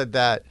people said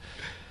that.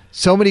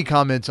 So many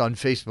comments on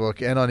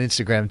Facebook and on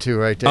Instagram too,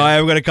 right there.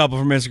 I've got a couple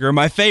from Instagram.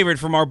 My favorite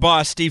from our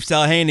boss, Steve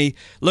Salhaney,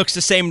 looks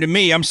the same to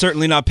me. I'm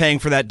certainly not paying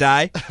for that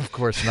dye. Of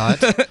course not.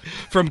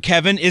 From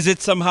Kevin, is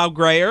it somehow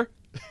grayer?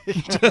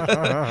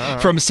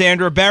 From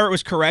Sandra, Barrett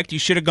was correct. You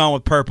should have gone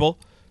with purple.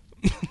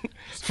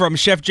 From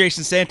Chef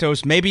Jason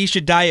Santos, maybe you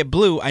should dye it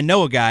blue. I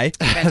know a guy.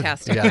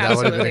 Fantastic. Yeah, that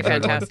would have been Absolutely a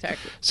good one. fantastic.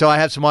 So I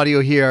have some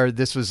audio here.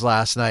 This was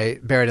last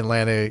night. Barrett and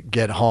Lana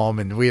get home,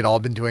 and we had all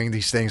been doing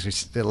these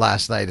things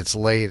last night. It's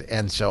late,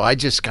 and so I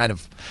just kind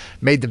of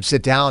made them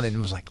sit down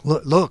and was like,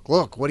 look,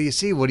 what do you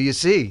see? What do you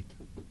see?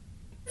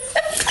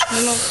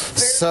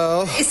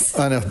 So,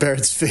 I know,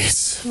 Barrett's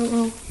face.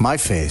 My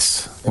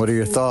face. What are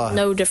your thoughts?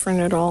 No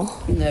different at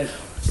all. No.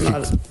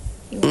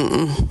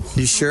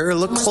 You sure?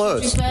 Look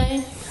close.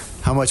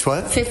 How much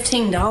what?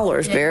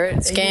 $15, Barrett.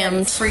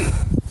 Scammed. Free.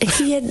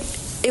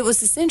 It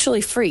was essentially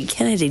free.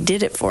 Kennedy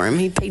did it for him.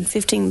 He paid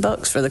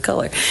 $15 for the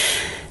color.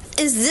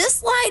 Is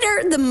this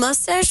lighter, the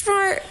mustache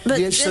part?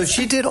 But yeah, so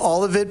she did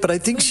all of it, but I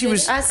think she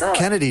was.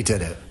 Kennedy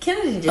did it.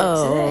 Kennedy did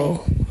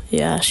Oh,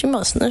 yeah, she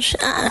mustn't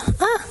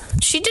have.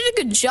 She did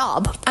a good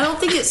job. I don't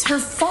think it's her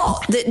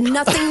fault that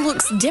nothing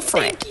looks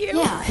different. Thank you.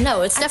 Yeah,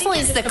 no, it's definitely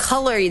it's the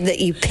color that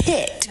you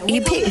picked.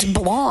 You picked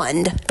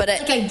blonde, but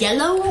like a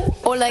yellow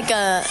or like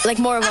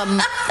more of a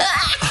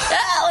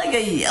like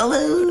a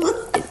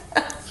yellow.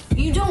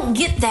 You don't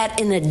get that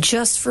in a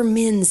Just for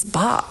Men's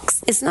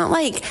box. It's not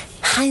like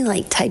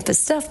highlight type of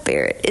stuff,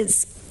 Barrett.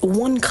 It's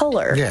one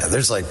color. Yeah,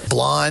 there's like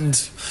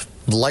blonde,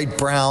 light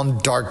brown,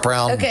 dark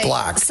brown,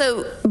 black.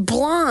 So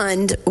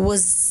blonde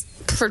was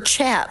for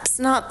chaps,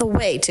 not the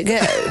way to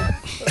go.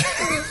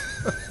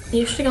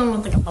 You should go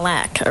with like a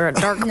black or a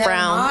dark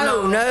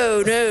brown.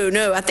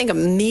 No. I think a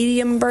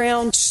medium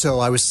brown. So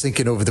I was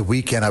thinking over the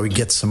weekend I would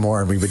get some more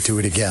and we would do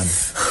it again.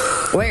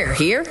 Where?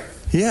 Here?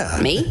 Yeah.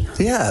 Me?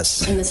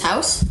 Yes. In this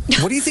house?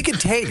 What do you think it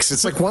takes?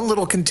 It's like one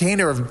little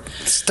container of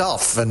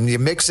stuff, and you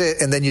mix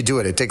it, and then you do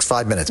it. It takes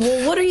 5 minutes.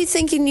 Well, what are you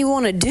thinking you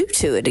want to do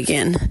to it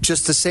again?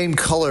 Just the same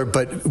color,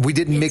 but we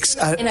didn't mix.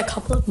 In a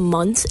couple of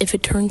months, if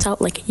it turns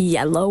out like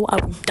yellow, I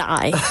would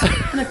die.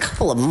 In a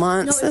couple of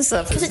months?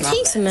 Because it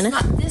takes a minute.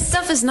 This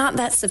stuff is not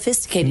that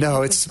sophisticated.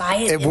 No,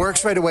 it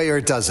works right away or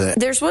it doesn't.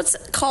 There's what's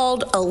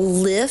called a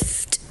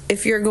lift.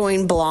 If you're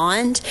going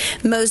blonde,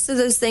 most of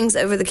those things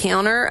over the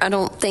counter, I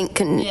don't think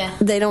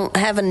they don't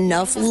have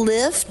enough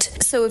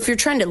lift. So if you're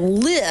trying to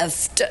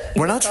lift,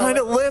 we're not trying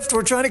to lift.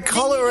 We're trying to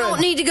color it. You don't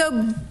need to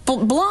go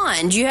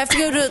blonde. You have to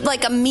go to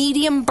like a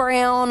medium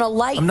brown, a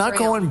light. I'm not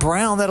going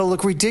brown. That'll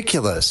look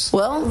ridiculous.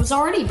 Well, it was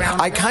already brown.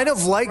 I kind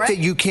of like that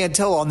you can't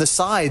tell on the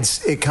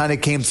sides. It kind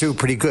of came through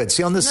pretty good.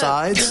 See on the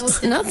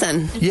sides?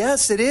 Nothing.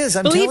 Yes, it is.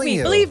 I'm telling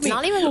you. Believe me.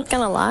 Not even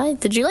gonna lie.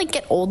 Did you like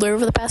get older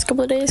over the past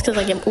couple of days? Because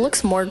like it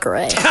looks more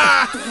gray.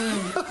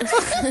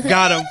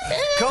 Got him.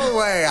 Go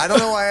away. I don't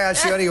know why I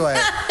asked you anyway.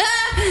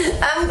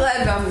 I'm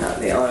glad I'm not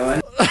the only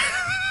one.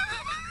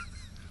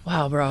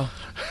 Wow, bro.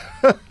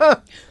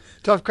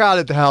 Tough crowd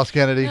at the house,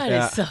 Kennedy.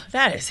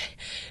 That is.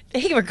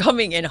 They were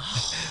coming in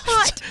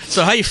hot.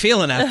 So how you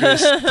feeling after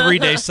this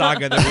 3-day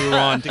saga that we were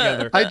on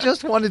together? I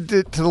just wanted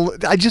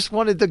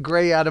the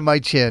gray out of my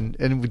chin,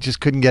 and we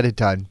just couldn't get it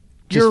done.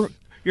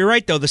 You're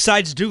right, though. The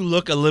sides do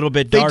look a little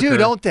bit darker. They do,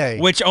 don't they?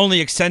 Which only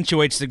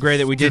accentuates the gray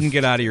that we didn't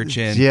get out of your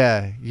chin.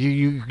 Yeah.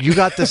 You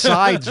got the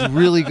sides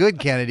really good,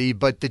 Kennedy,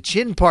 but the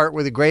chin part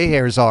where the gray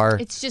hairs are.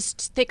 It's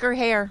just thicker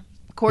hair,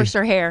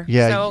 coarser hair.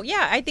 Yeah. So,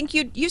 yeah, I think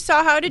you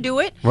saw how to do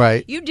it.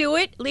 Right. You do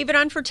it. Leave it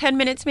on for 10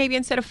 minutes maybe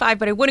instead of 5,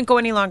 but I wouldn't go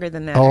any longer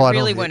than that. Oh, I I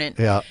really don't- wouldn't.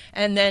 yeah.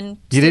 And then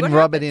You didn't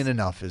rub it in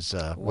enough is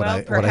what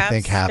I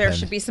think happened. There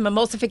should be some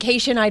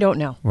emulsification. I don't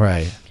know.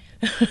 Right.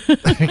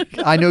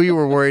 I know you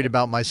were worried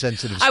about my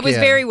sensitive skin. I was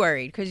very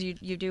worried because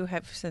you do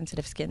have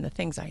sensitive skin. The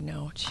things I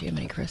know.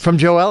 Jiminy Christmas. From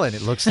Joe Ellen,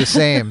 it looks the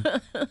same.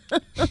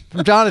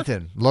 From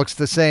Jonathan, looks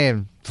the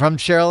same. From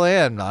Cheryl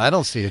Ann, I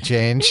don't see a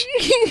change.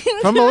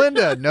 From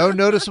Melinda, no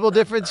noticeable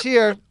difference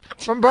here.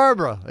 From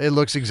Barbara, it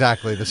looks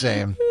exactly the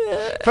same.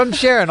 From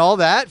Sharon, all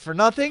that for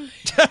nothing?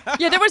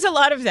 Yeah, there was a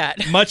lot of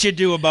that. Much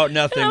ado about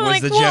nothing was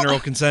like, the well, general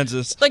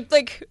consensus.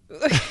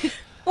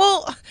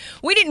 Well,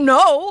 we didn't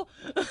know.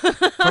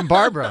 From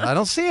Barbara, I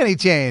don't see any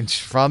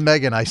change. From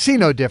Megan, I see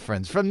no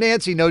difference. From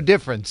Nancy, no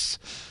difference.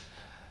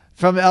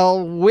 From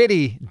El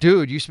Witty,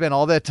 dude, you spent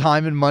all that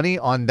time and money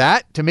on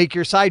that to make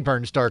your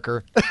sideburns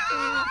darker.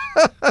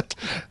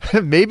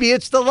 Maybe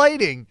it's the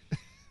lighting.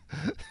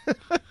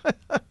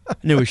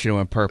 Knew we should have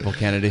went purple,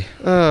 Kennedy.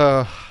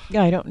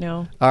 Yeah, I don't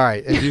know. All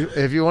right,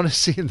 if you want to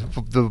see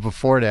the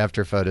before and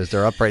after photos,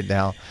 they're up right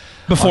now.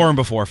 Before and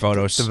before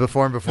photos. The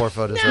before and before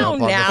photos are No,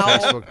 up on the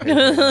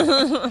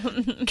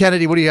Facebook page.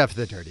 Kennedy, what do you have for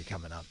the dirty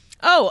coming up?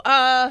 Oh,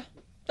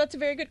 that's a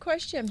very good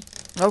question.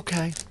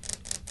 Okay.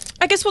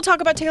 I guess we'll talk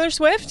about Taylor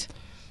Swift.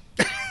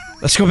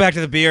 Let's go back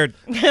to the beard.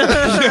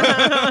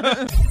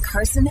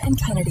 Carson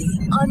and Kennedy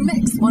on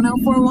Mix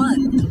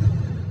 104.1.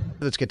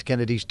 Let's get to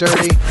Kennedy's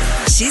dirty.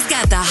 She's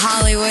got the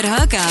Hollywood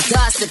hookup.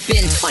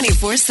 Gossiping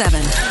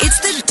 24/7. It's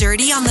the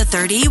Dirty on the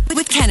 30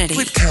 with Kennedy.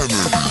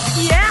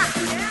 Yeah.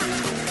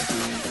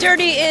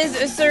 Dirty is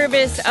a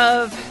service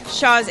of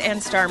Shaw's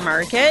and Star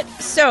Market.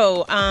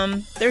 So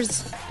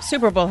there's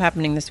Super Bowl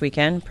happening this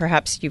weekend.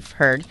 Perhaps you've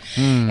heard.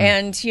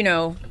 And,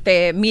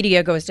 the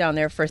media goes down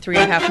there for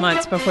 3.5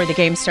 months before the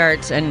game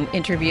starts and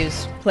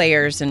interviews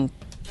players and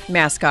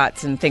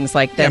mascots and things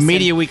like this. Yeah,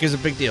 Media Week is a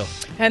big deal.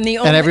 And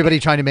everybody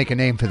trying to make a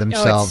name for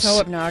themselves. Oh, it's so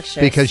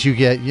obnoxious. Because you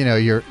get,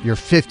 your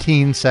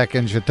 15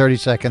 seconds, your 30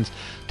 seconds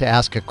to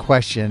ask a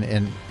question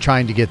and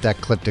trying to get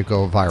that clip to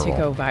go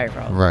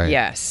viral. Right.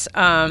 Yes.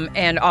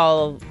 And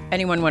all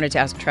anyone wanted to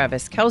ask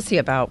Travis Kelce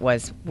about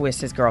was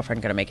his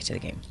girlfriend going to make it to the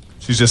game?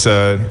 She's just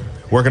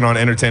working on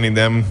entertaining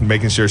them,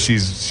 making sure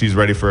she's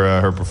ready for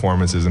her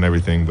performances and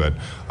everything. But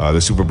the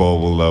Super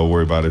Bowl, we'll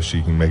worry about if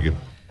she can make it.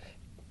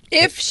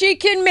 If she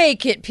can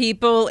make it,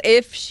 people.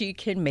 If she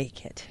can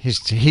make it.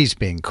 He's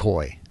being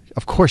coy.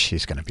 Of course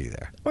she's going to be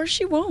there. Or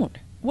she won't.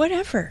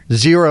 Whatever.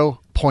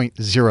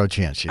 0.0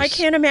 chance. I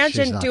can't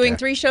imagine doing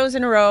 3 shows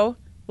in a row.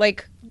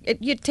 Like,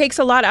 it takes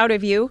a lot out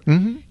of you,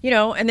 and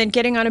then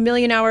getting on a 1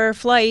 million-hour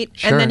flight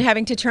and then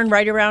having to turn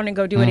right around and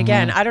go do it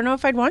again. I don't know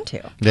if I'd want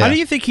to. Yeah. How do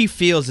you think he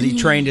feels that he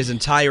trained his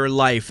entire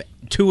life,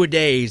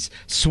 2-a-days,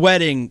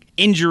 sweating,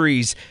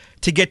 injuries,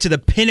 to get to the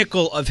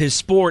pinnacle of his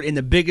sport in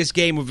the biggest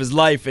game of his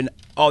life, and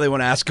all they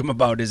want to ask him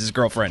about is his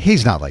girlfriend?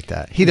 He's not like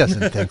that. He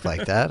doesn't think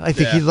like that. I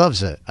think he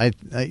loves it.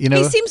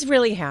 He seems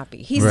really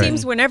happy. He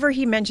seems, whenever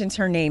he mentions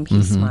her name,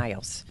 he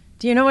smiles.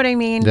 Do you know what I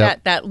mean?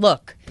 Yep. That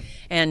look.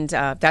 And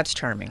that's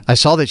charming. I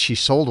saw that she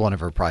sold one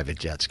of her private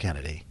jets,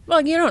 Kennedy.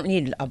 Well, you don't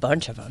need a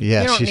bunch of them.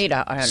 Yeah, you don't she need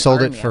an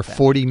sold it army for of them.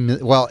 $40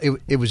 million. Well,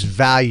 it was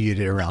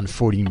valued at around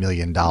 $40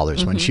 million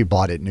when she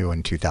bought it new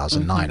in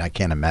 2009. I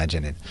can't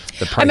imagine it.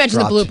 The price I imagine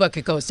dropped. the blue book,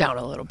 it goes down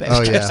a little bit.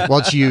 Oh, yeah. Well,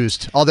 it's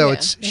used. Although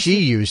she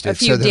used it,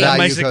 so the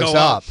value goes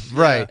up.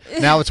 Right.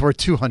 Now it's worth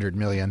 $200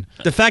 million.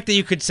 The fact that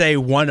you could say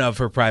one of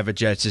her private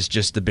jets is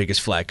just the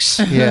biggest flex.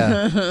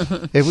 Yeah.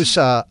 It was.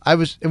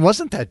 It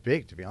wasn't that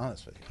big, to be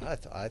honest with you. I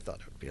thought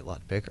it would be a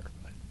lot bigger.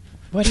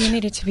 What do you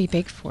need it to be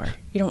big for?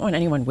 You don't want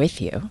anyone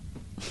with you.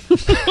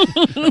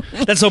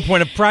 That's the whole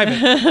point of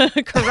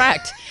private.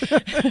 Correct.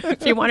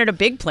 If you wanted a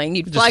big plane,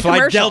 you'd fly Just fly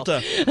commercial.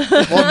 Delta.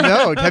 Well,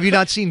 no. Have you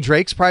not seen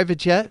Drake's private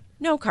jet?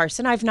 No,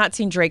 Carson, I've not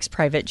seen Drake's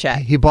private jet.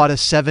 He bought a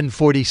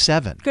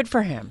 747. Good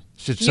for him.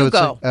 So you it's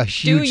go. a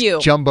huge Do you.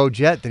 jumbo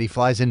jet that he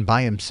flies in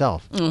by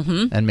himself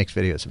and makes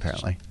videos,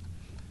 apparently.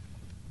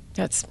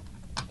 That's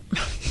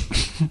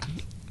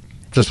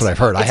just what I've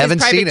heard. I haven't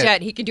his private seen it.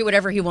 jet. He can do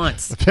whatever he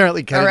wants.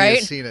 Apparently, Kennedy All right?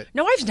 has seen it.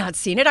 No, I've not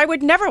seen it. I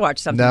would never watch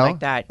something No?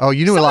 like that. Oh,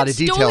 you knew a lot of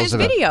Someone details stole of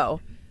it. his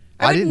video.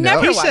 I would didn't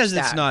never know. He watch says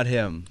that. it's not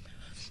him.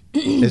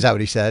 Is that what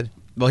he said?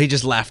 Well, he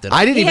just laughed at it.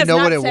 I didn't He even has know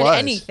not what it said was.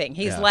 anything.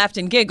 He's laughed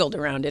and giggled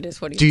around it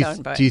is what he's Do you,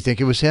 done. But do you think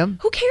it was him?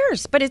 who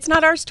cares? But it's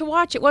not ours to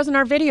watch. It wasn't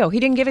our video.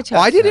 He didn't give it to Oh,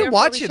 us. I didn't Therefore,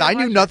 watch we it. shouldn't I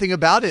knew watch nothing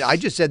about it. I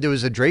just said there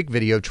was a Drake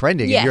video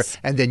trending. Yes.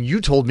 And then you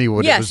told me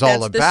what Yes, it was all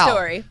that's the about.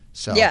 story.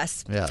 So,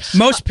 Yes.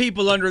 Most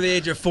people under the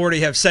age of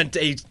 40 have sent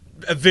a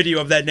video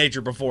of that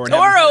nature before. And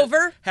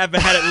Or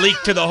haven't had it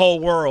leaked to the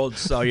whole world.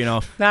 So,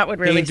 That would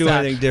really he didn't do suck.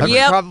 anything different.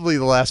 I'm probably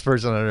the last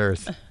person on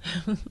earth.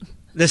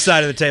 This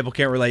side of the table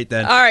can't relate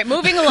then. All right,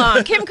 moving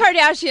along. Kim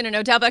Kardashian and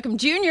Odell Beckham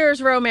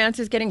Jr.'s romance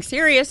is getting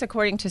serious,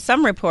 according to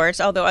some reports,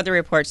 although other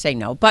reports say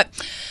no. But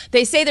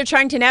they say they're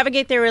trying to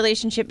navigate their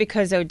relationship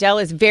because Odell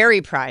is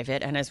very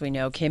private, and as we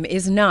know, Kim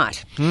is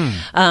not.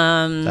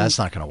 That's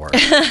not going to work.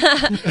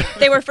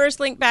 They were first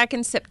linked back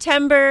in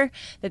September,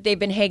 that they've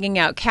been hanging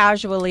out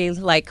casually,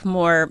 like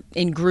more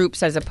in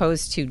groups as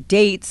opposed to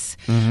dates.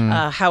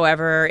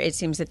 However, it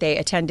seems that they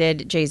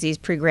attended Jay-Z's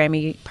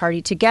pre-Grammy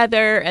party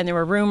together, and there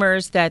were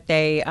rumors that they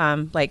they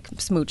like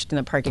smooched in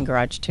the parking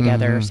garage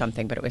together or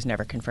something, but it was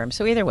never confirmed.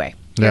 So either way,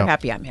 you're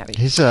happy, I'm happy.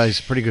 He's a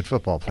pretty good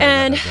football player.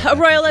 And a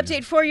royal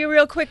update for you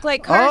real quick,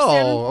 like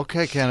Carson. Oh,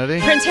 okay, Kennedy.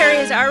 Prince Harry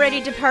has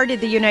already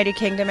departed the United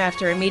Kingdom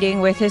after a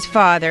meeting with his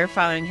father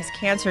following his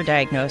cancer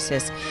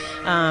diagnosis.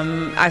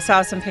 I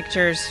saw some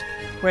pictures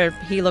where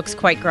he looks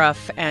quite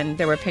gruff, and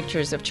there were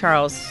pictures of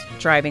Charles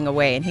driving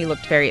away, and he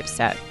looked very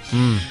upset.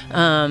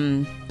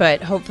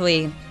 But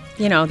hopefully,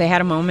 they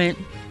had a moment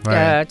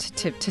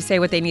to say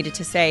what they needed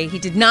to say. He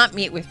did not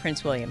meet with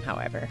Prince William,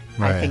 however.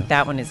 I think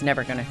that one is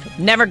never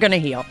gonna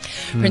heal.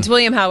 Prince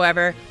William,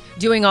 however,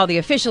 doing all the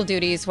official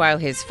duties while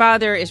his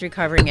father is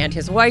recovering and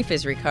his wife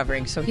is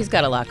recovering, so he's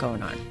got a lot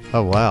going on.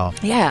 Oh, wow.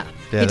 Yeah.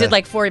 He did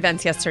like 4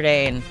 events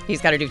yesterday, and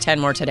he's got to do 10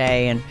 more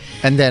today.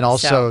 And then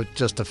also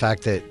just the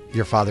fact that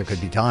your father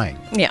could be dying.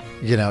 Yeah.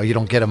 You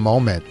don't get a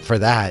moment for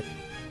that.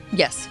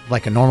 Yes.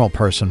 Like a normal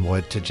person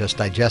would, to just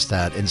digest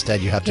that.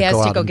 Instead, you have to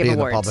go out and be in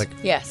the public.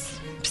 Yes.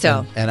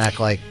 So and act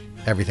like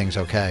everything's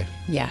okay.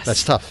 Yes.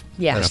 That's tough.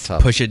 Yeah. That's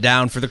tough. Push it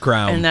down for the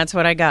crown. And that's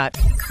what I got.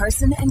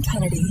 Carson and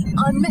Kennedy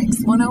on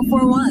Mix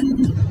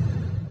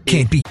 104.1.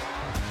 Can't be.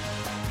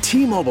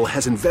 T-Mobile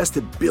has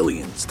invested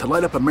billions to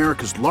light up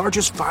America's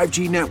largest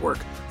 5G network,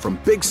 from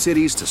big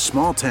cities to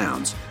small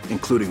towns,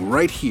 including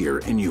right here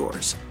in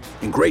yours.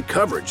 And great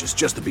coverage is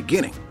just the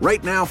beginning.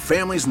 Right now,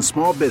 families and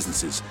small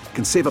businesses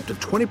can save up to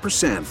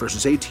 20%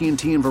 versus AT&T and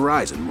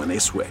Verizon when they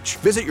switch.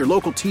 Visit your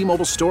local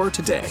T-Mobile store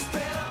today.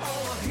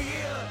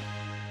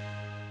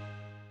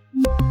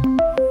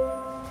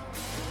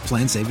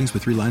 Plan savings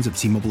with 3 lines of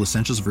T-Mobile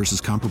Essentials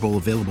versus comparable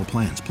available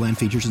plans. Plan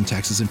features and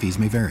taxes and fees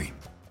may vary.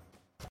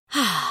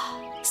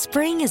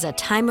 Spring is a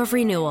time of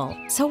renewal,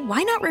 so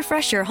why not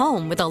refresh your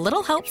home with a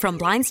little help from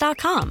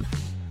Blinds.com?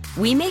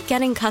 We make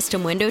getting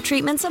custom window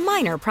treatments a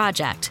minor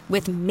project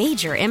with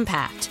major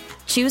impact.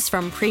 Choose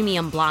from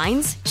premium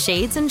blinds,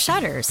 shades, and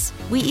shutters.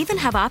 We even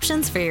have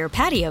options for your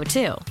patio,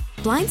 too.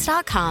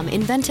 Blinds.com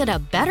invented a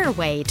better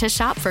way to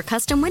shop for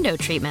custom window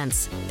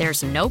treatments.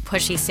 There's no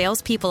pushy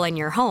salespeople in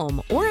your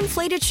home or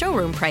inflated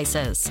showroom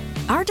prices.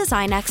 Our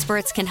design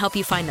experts can help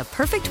you find the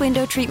perfect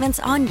window treatments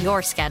on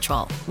your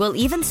schedule. We'll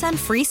even send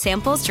free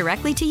samples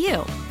directly to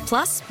you.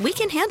 Plus, we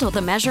can handle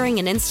the measuring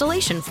and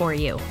installation for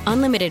you.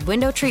 Unlimited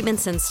window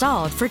treatments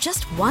installed for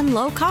just one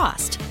low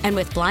cost. And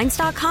with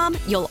Blinds.com,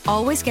 you'll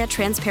always get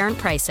transparent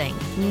pricing.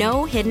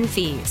 No hidden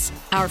fees.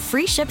 Our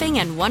free shipping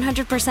and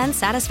 100%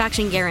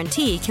 satisfaction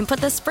guarantee can put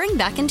the spring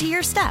back into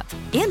your step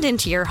and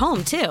into your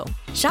home, too.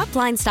 Shop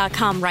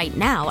Blinds.com right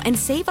now and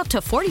save up to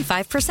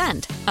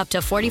 45%. Up to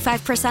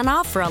 45%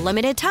 off for a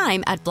limited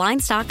time at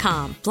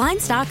Blinds.com.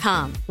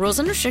 Blinds.com. Rules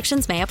and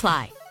restrictions may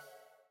apply.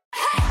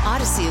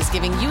 Odyssey is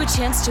giving you a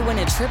chance to win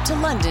a trip to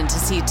London to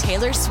see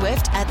Taylor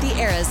Swift at the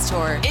Eras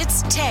Tour.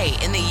 It's Tay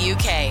in the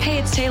UK. Hey,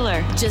 it's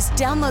Taylor. Just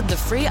download the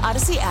free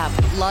Odyssey app,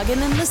 log in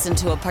and listen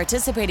to a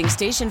participating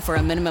station for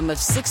a minimum of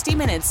 60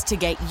 minutes to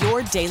get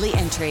your daily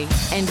entry.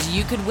 And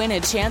you could win a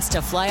chance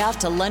to fly off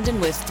to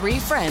London with 3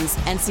 friends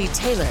and see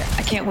Taylor.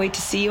 I can't wait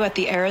to see you at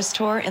the Eras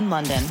Tour in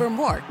London. For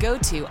more, go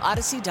to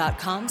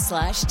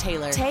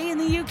odyssey.com/Taylor. Tay in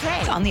the UK.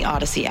 It's on the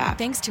Odyssey app.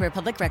 Thanks to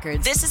Republic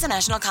Records. This is a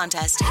national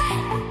contest.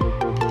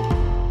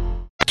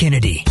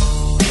 Kennedy.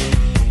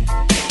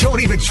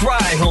 Don't even try,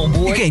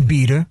 homeboy. You can't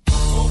beat her.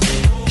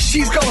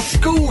 She's gonna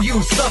school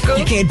you, sucker.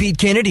 You can't beat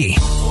Kennedy.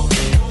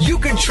 You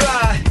can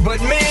try, but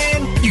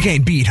man, you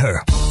can't beat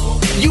her.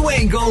 You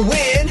ain't gonna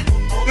win,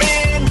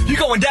 man. You're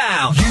going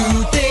down.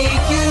 You think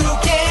you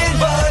can,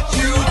 but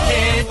you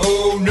can't.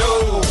 Oh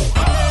no.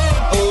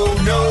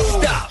 Oh no.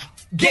 Stop.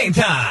 Game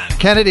time.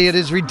 Kennedy, it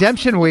is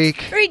Redemption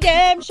Week.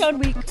 Redemption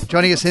Week.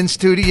 Joining us in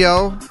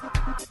studio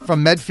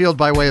from Medfield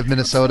by way of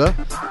Minnesota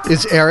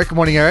is Eric. Good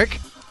morning, Eric.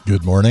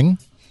 Good morning.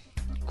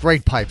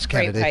 Great pipes,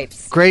 Kennedy. Great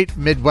pipes. Great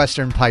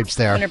Midwestern pipes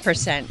there.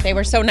 100%. They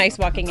were so nice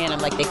walking in. I'm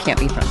like, they can't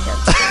be from here.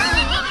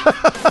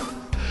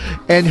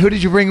 And who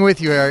did you bring with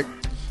you, Eric?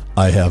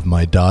 I have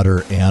my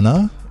daughter,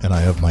 Anna, and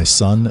I have my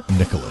son,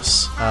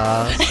 Nicholas.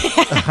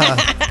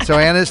 So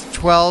Anna's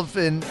 12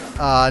 and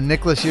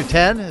Nicholas, you're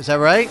 10. Is that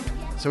right?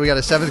 So we got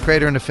a 7th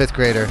grader and a 5th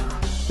grader.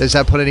 Does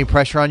that put any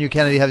pressure on you,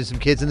 Kennedy, having some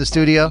kids in the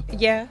studio?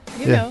 Yeah,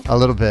 you know. A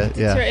little bit,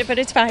 yeah. But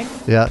it's fine.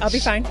 Yeah. I'll be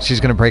fine. She's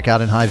going to break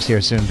out in hives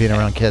here soon, being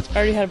around kids.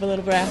 Already have a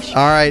little rash.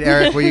 All right,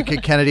 Eric, will you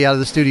kick Kennedy out of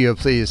the studio,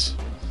 please?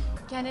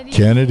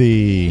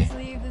 Kennedy,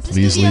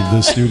 please leave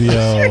the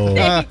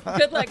studio.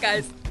 Good luck,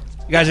 guys.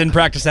 You guys didn't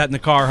practice that in the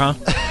car, huh?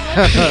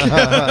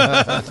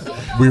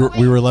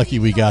 We were lucky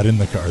we got in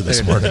the car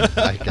this morning.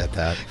 I get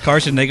that.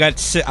 Carson, they got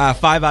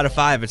 5 out of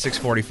 5 at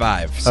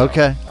 6:45. So.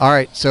 Okay. All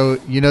right. So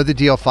you know the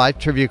deal. 5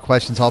 trivia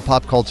questions, all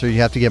pop culture.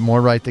 You have to get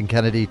more right than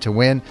Kennedy to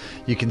win.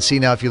 You can see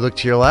now if you look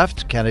to your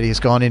left, Kennedy has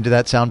gone into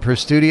that soundproof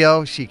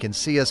studio. She can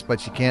see us,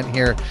 but she can't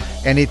hear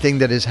anything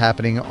that is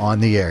happening on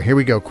the air. Here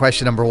we go.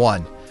 Question number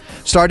 1.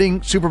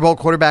 Starting Super Bowl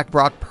quarterback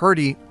Brock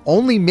Purdy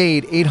only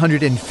made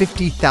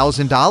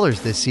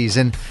 $850,000 this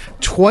season.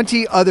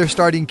 20 other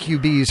starting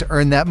QBs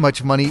earned that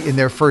much money in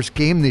their first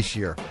game this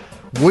year.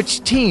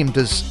 Which team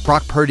does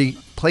Brock Purdy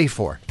play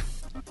for?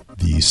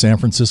 The San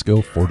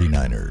Francisco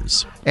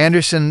 49ers.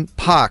 Anderson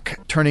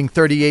 .Paak turning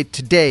 38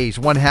 today. He's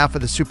one half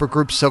of the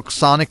supergroup Silk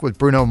Sonic with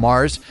Bruno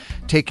Mars.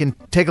 Take a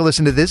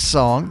listen to this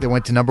song that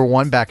went to number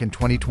 1 back in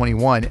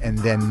 2021, and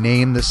then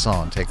name the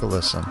song. Take a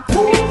listen.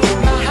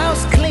 My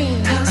house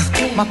clean,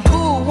 my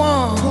pool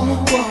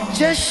warm,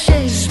 just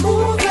shake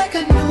smooth like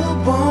a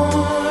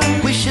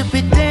newborn. We should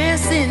be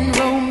dancing,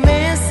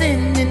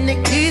 romancing in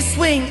the east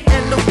wing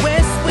and the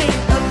west wing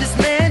of this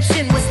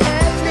mansion. What's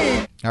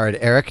happening? All right,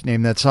 Eric,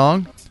 name that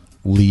song.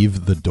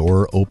 Leave the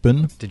Door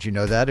Open. Did you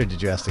know that, or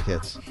did you ask the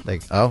kids?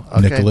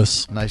 Okay.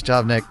 Nicholas. Nice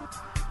job, Nick.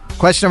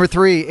 Question number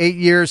 3. 8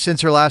 years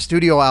since her last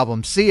studio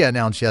album, Sia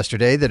announced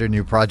yesterday that her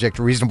new project,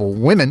 Reasonable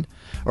Woman,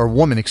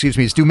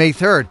 is due May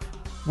 3rd.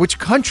 Which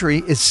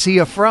country is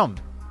Sia from?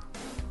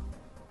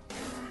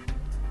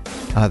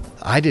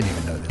 I didn't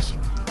even know this.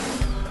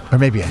 Or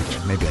maybe I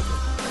did.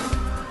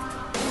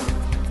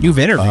 You've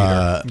interviewed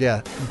her.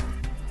 Yeah.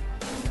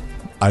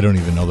 I don't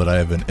even know that I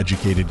have an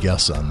educated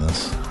guess on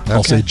this.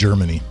 I'll say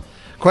Germany.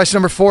 Question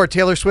number 4.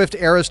 Taylor Swift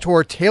Eras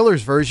Tour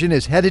Taylor's version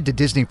is headed to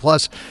Disney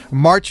Plus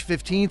March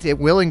 15th. It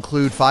will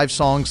include 5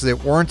 songs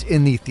that weren't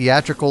in the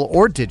theatrical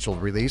or digital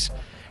release.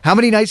 How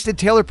many nights did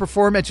Taylor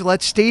perform at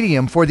Gillette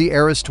Stadium for the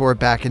Eras Tour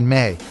back in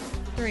May?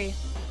 3.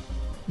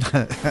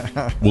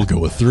 We'll go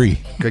with 3.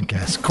 Good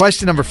guess.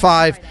 Question number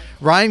 5.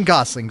 Ryan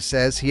Gosling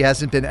says he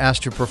hasn't been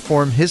asked to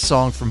perform his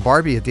song from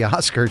Barbie at the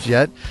Oscars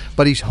yet,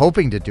 but he's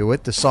hoping to do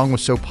it. The song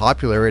was so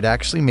popular, it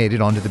actually made it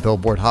onto the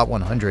Billboard Hot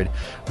 100.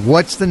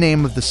 What's the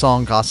name of the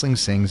song Gosling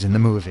sings in the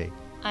movie?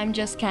 I'm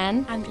Just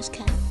Ken.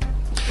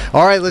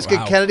 All right, let's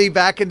get Kennedy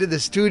back into the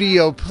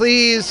studio,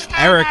 please.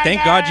 Eric,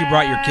 thank God you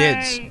brought your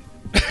kids.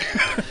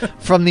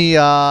 From the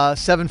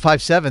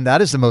 757,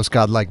 that is the most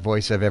godlike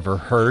voice I've ever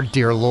heard,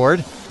 dear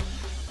Lord.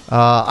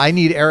 I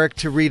need Eric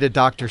to read a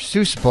Dr.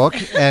 Seuss book,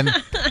 and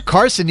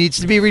Carson needs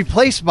to be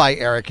replaced by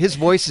Eric. His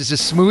voice is as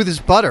smooth as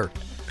butter.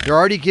 They're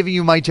already giving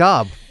you my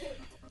job.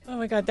 Oh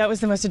my God, that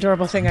was the most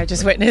adorable thing I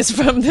just witnessed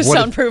from the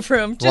soundproof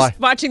room. Just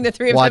watching the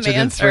three of them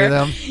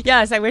answer.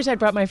 Yes, I wish I'd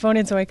brought my phone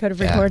in so I could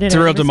have recorded it. It's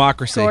a real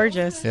democracy.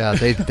 Gorgeous. Yeah,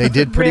 they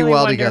did pretty really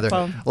well wonderful.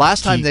 together.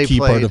 Last time they played,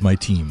 part of my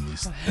team.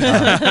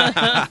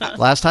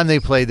 Last time they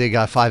played, they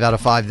got 5 out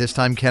of 5. This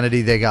time,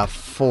 Kennedy, they got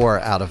 4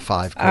 out of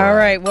 5. All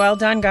right, well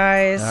done,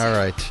 guys. All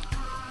right.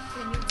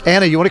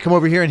 Anna, you want to come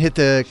over here and hit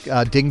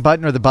the ding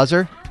button or the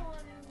buzzer?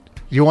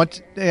 You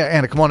want? Yeah,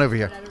 Anna, come on over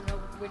here.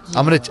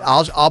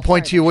 I'll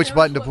point to you which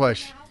button to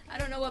push. I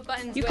don't know what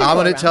buttons. I'm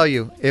going to tell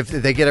you. If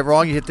they get it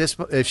wrong, you hit this.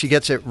 If she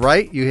gets it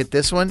right, you hit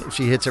this one. If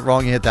she hits it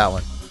wrong, you hit that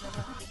one.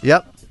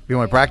 Yep. You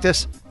want to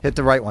practice? Hit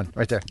the right one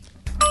right there.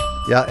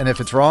 Yeah, and if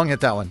it's wrong,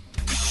 hit that one.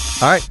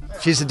 All right.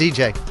 She's the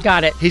DJ.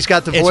 Got it. He's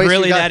got the It's voice.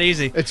 really that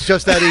easy. It's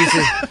just that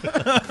easy.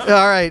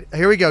 All right.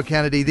 Here we go,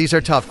 Kennedy. These are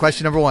tough.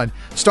 Question number 1.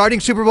 Starting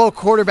Super Bowl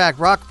quarterback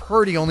Brock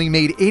Purdy only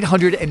made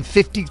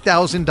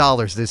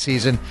 $850,000 this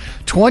season.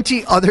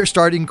 20 other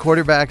starting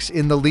quarterbacks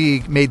in the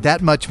league made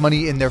that much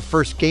money in their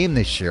first game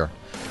this year.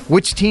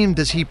 Which team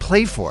does he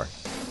play for?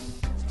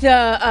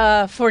 The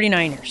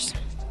 49ers.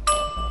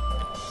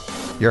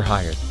 You're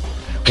hired.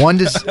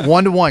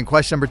 1-1.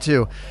 Question number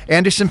 2.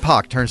 Anderson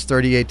 .Paak turns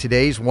 38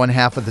 today. He's one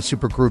half of the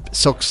supergroup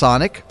Silk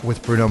Sonic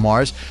with Bruno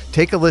Mars.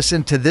 Take a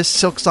listen to this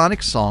Silk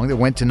Sonic song that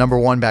went to number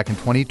 1 back in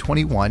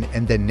 2021,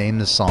 and then name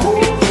the song.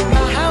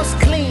 My house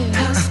clean,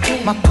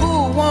 my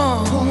pool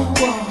warm,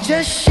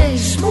 just shake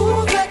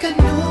smooth like a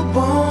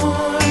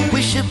newborn.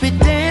 We should be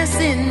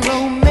dancing,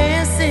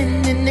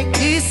 romancing in the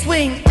east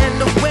wing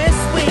and the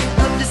west wing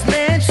of this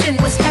mansion.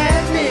 What's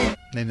happening?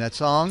 Name that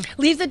song.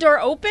 Leave the door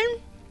open?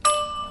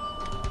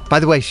 By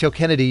the way, show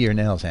Kennedy your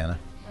nails, Anna.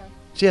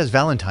 She has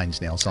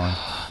Valentine's nails on.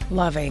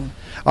 Loving.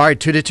 All right,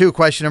 2-2.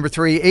 Question number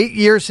 3. 8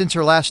 years since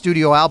her last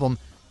studio album,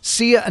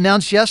 Sia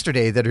announced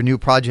yesterday that her new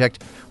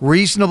project,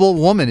 Reasonable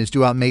Woman, is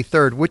due out May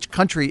 3rd. Which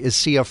country is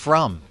Sia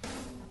from?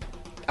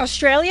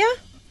 Australia?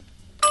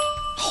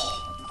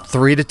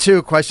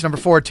 3-2. Question number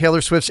 4.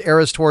 Taylor Swift's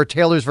Eras Tour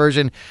Taylor's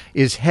version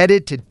is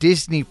headed to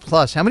Disney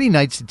Plus. How many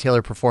nights did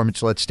Taylor perform at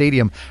Gillette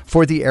Stadium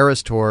for the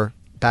Eras Tour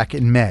back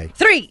in May?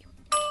 3.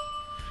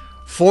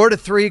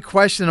 4-3.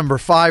 Question number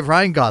 5.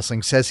 Ryan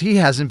Gosling says he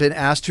hasn't been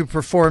asked to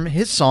perform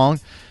his song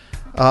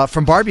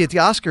from Barbie at the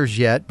Oscars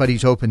yet, but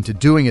he's open to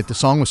doing it. The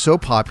song was so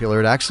popular,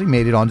 it actually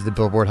made it onto the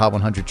Billboard Hot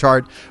 100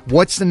 chart.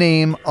 What's the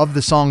name of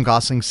the song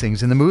Gosling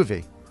sings in the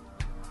movie?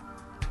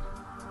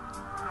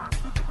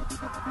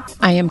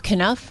 I Am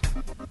Knuff.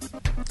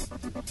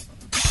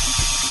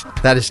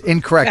 That is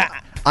incorrect.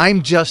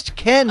 I'm Just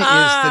Ken is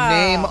the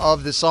name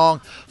of the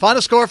song.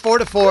 Final score,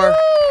 4-4.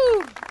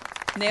 Woo!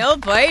 Nail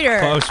biter.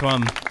 Close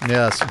one.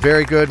 Yes,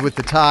 very good with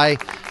the tie.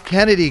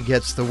 Kennedy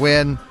gets the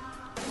win.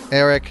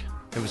 Eric,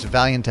 it was a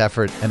valiant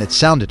effort, and it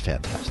sounded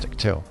fantastic,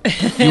 too.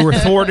 You were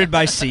thwarted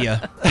by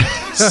Sia.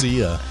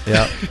 Sia.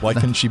 Yeah. Why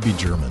couldn't she be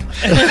German?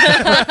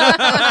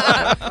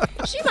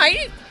 She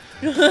might.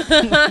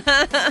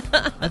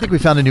 I think we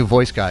found a new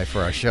voice guy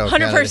for our show.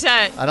 100%.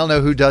 Kennedy. I don't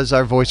know who does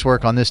our voice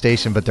work on this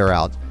station, but they're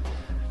out.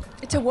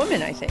 It's a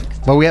woman, I think.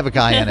 Well, we have a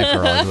guy and a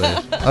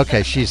girl.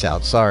 Okay, she's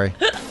out. Sorry.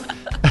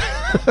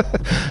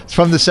 It's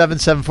from the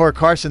 774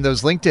 Carson.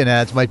 Those LinkedIn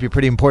ads might be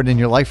pretty important in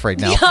your life right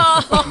now.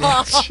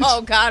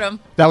 Oh, got him.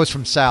 That was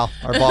from Sal,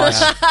 our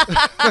boss.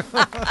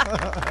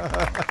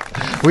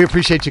 We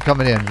appreciate you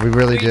coming in. We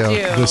really do.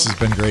 This has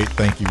been great.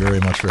 Thank you very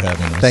much for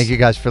having us. Thank you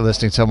guys for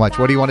listening so much.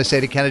 What do you want to say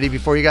to Kennedy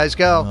before you guys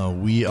go?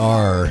 We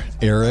are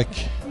Eric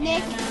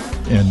Nick.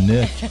 and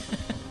Nick,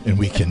 and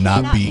we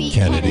cannot beat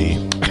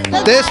Kennedy.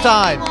 This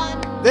time.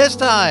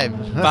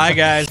 Bye,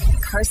 guys.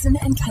 Carson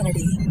and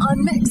Kennedy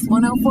on Mix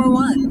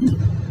 1041.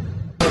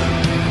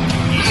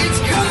 It's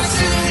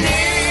Carson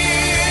and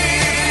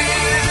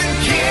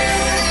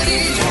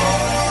Kennedy's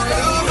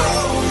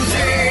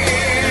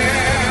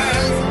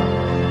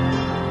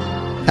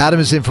Adam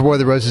is in for War of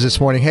the Roses this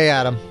morning. Hey,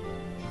 Adam.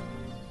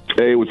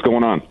 Hey, what's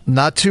going on?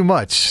 Not too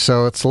much.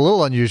 So it's a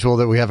little unusual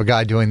that we have a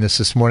guy doing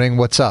this morning.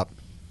 What's up?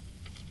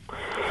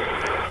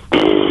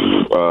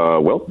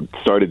 Well,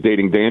 started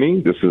dating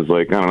Danny. This is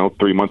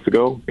 3 months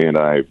ago, and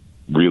I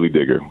really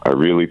dig her. I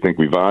really think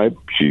we vibe.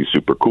 She's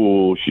super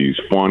cool. She's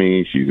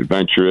funny. She's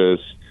adventurous.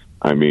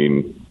 I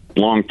mean,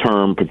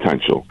 long-term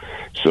potential.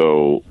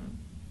 So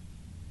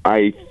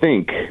I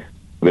think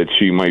that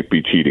she might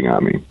be cheating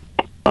on me.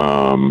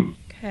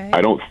 We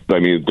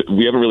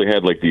haven't really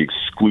had the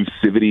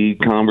exclusivity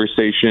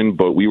conversation,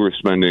 but we were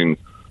spending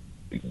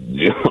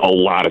a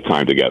lot of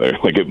time together.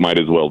 It might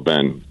as well have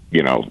been,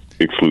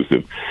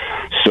 exclusive.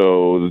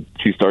 So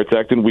she starts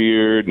acting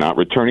weird, not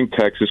returning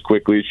texts as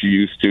quickly as she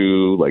used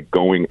to,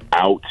 going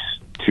out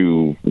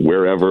to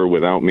wherever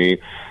without me.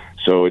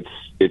 So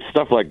it's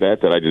stuff like that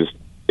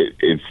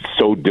it's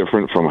so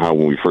different from how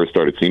when we first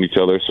started seeing each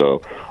other.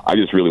 So I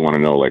just really want to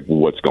know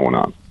what's going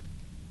on.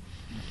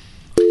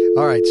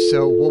 All right,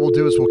 so what we'll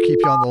do is we'll keep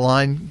you on the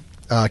line.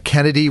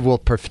 Kennedy will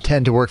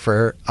pretend to work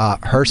for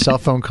her cell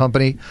phone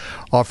company,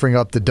 offering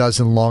up the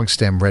dozen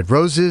long-stem red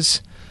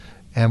roses,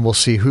 and we'll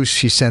see who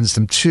she sends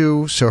them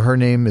to. So her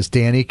name is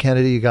Danny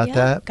Kennedy. You got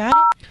that? Got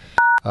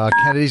it.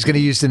 Kennedy's going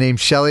to use the name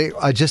Shelly.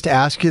 I just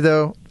ask you,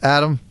 though,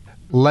 Adam,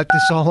 let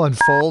this all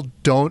unfold.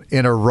 Don't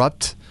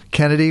interrupt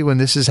Kennedy when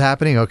this is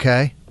happening,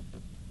 okay?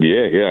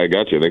 Yeah, I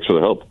got you. Thanks for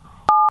the help.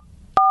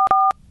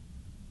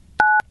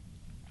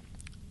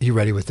 You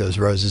ready with those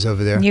roses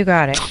over there? You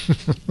got it.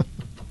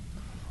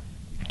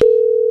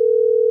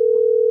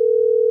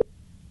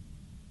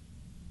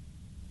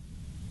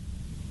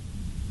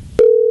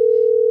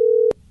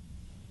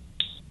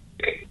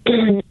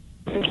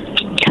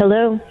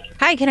 Hello.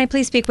 Hi, can I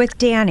please speak with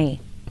Danny?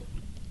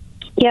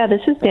 Yeah,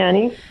 this is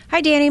Danny.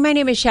 Hi, Danny. My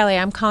name is Shelly.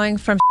 I'm calling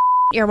from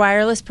your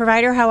wireless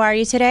provider. How are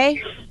you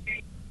today?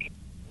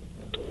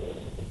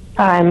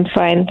 I'm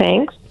fine,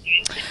 thanks.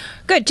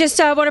 Good. Just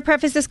want to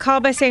preface this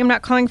call by saying I'm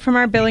not calling from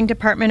our billing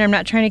department. I'm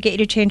not trying to get you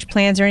to change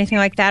plans or anything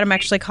like that. I'm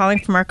actually calling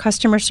from our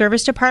customer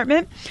service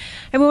department.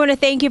 And we want to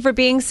thank you for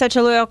being such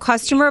a loyal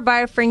customer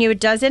by offering you a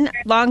dozen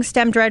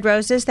long-stemmed red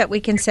roses that we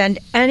can send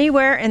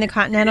anywhere in the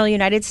continental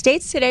United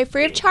States today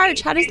free of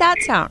charge. How does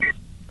that sound?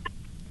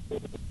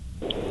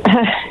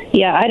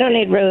 Yeah, I don't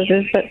need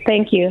roses, but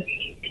thank you.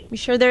 You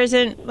sure there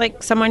isn't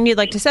someone you'd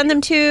like to send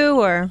them to,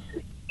 or?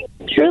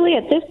 Truly,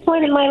 at this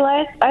point in my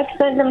life, I'd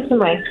send them to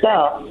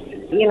myself.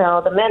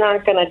 The men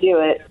aren't going to do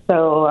it,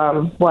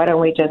 so why don't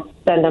we just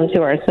send them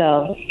to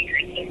ourselves?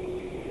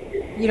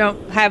 You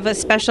don't have a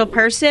special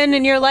person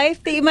in your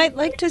life that you might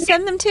like to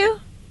send them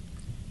to?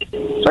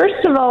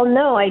 First of all,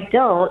 no, I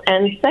don't.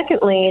 And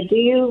secondly, do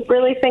you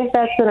really think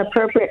that's an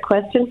appropriate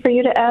question for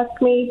you to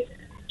ask me?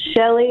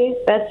 Shelly,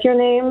 that's your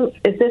name?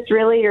 Is this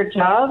really your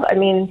job? I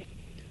mean...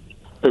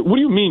 What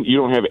do you mean you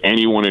don't have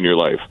anyone in your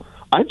life?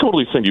 I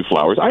totally send you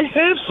flowers. I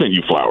have sent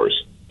you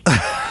flowers.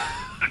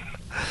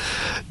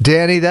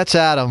 Danny, that's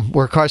Adam.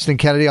 We're Carson and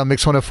Kennedy on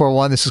Mix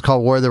 1041. This is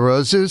called War of the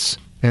Roses.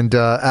 And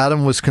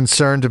Adam was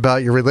concerned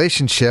about your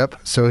relationship,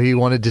 so he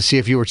wanted to see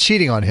if you were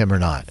cheating on him or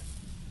not.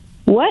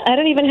 What? I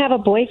don't even have a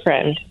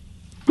boyfriend.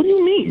 What do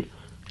you mean?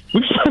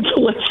 We spent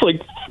the last,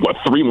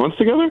 3 months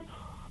together?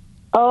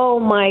 Oh,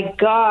 my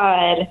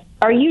God.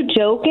 Are you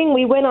joking?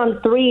 We went on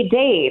 3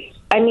 dates.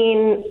 I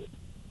mean,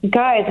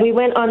 guys, we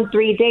went on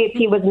 3 dates.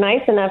 He was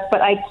nice enough,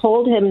 but I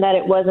told him that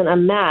it wasn't a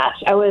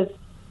match. I was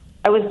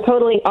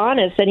totally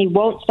honest, and he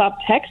won't stop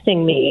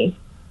texting me.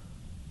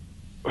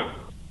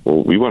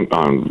 Well, we went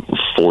on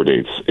 4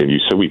 dates, and you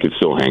said we could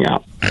still hang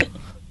out.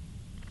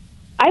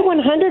 I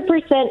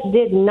 100%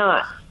 did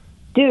not.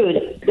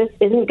 Dude, this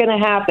isn't going to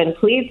happen.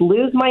 Please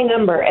lose my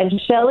number. And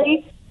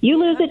Shelly, you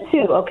lose it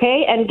too,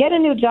 okay? And get a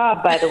new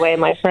job, by the way,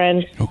 my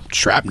friend. Oh,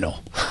 shrapnel.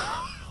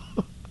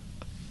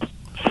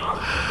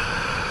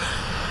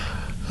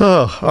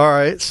 Oh, all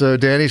right. So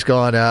Danny's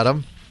gone,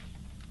 Adam.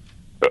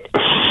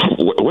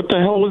 What the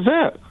hell was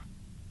that?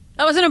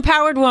 That was an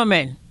empowered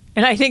woman.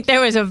 And I think there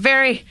was a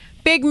very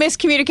big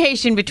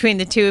miscommunication between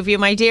the two of you,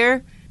 my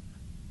dear.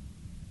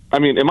 I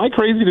mean, am I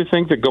crazy to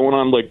think that going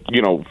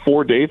on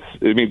 4 dates?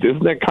 I mean,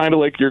 isn't that kind of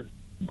like you're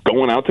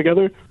going out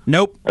together?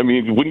 Nope. I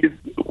mean, when you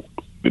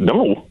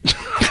no.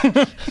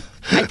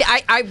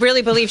 I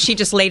really believe she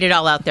just laid it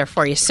all out there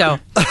for you. So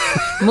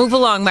move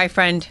along, my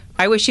friend.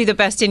 I wish you the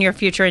best in your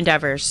future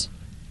endeavors.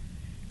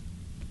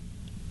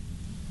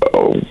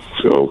 Oh,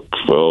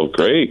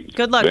 great.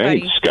 Good luck,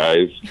 Thanks,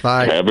 buddy. guys.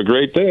 Bye. Have a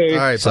great day. All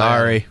right,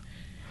 Sorry.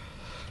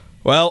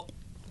 Well,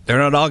 they're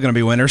not all going to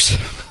be winners.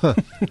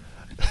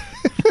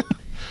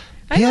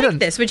 I like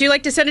this. Would you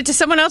like to send it to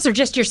someone else or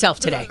just yourself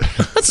today?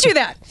 Let's do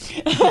that.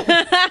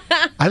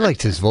 I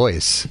liked his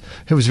voice.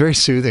 It was very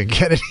soothing,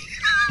 Kennedy.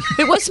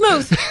 It was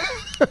smooth.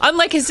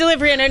 Unlike his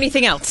delivery on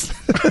anything else.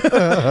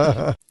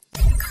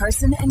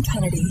 Carson and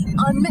Kennedy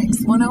on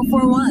Mix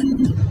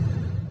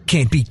 1041.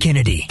 Can't beat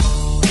Kennedy.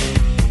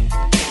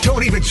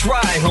 Don't even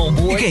try,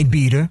 homeboy. You can't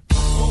beat her.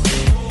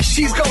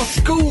 She's gonna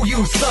school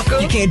you,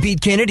 sucker. You can't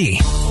beat Kennedy.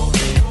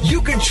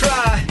 You can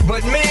try,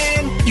 but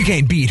man, you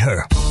can't beat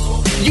her.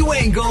 You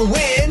ain't gonna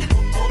win,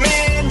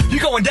 man.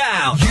 You're going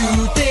down.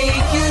 You think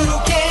you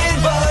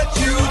can, but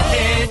you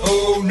can't.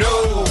 Oh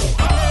no.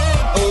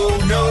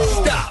 Oh no.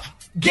 Stop.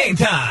 Game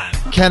time.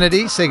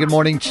 Kennedy, say good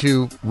morning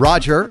to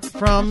Roger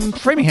from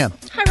Framingham.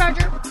 Hi,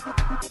 Roger.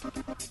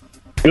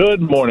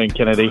 Good morning,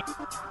 Kennedy.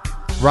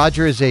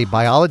 Roger is a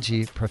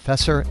biology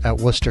professor at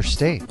Worcester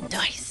State.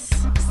 Nice.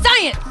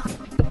 Science!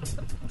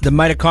 The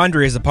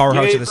mitochondria is the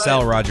powerhouse Yay, of the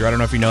cell, Roger. I don't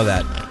know if you know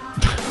that.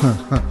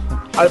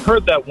 I've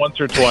heard that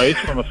once or twice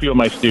from a few of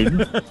my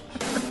students.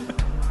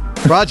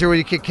 Roger, will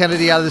you kick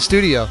Kennedy out of the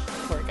studio?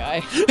 Poor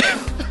guy.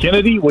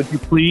 Kennedy, would you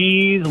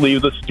please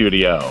leave the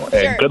studio? And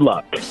Sure. good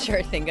luck.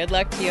 Sure thing. Good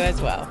luck to you as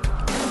well.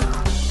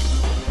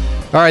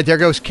 All right, there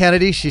goes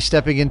Kennedy. She's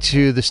stepping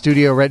into the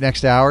studio right next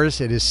to ours.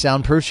 It is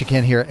soundproof. She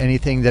can't hear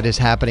anything that is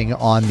happening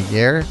on the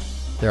air.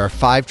 There are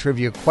 5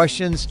 trivia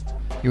questions.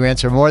 You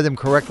answer more of them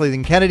correctly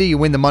than Kennedy, you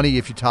win the money.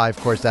 If you tie, of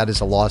course, that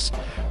is a loss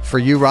for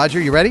you.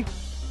 Roger, you ready?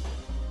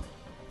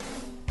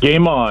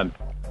 Game on.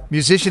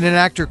 Musician and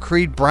actor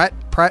Creed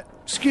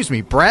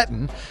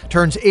Bratton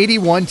turns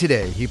 81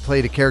 today. He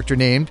played a character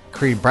named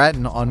Creed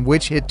Bratton on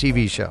which hit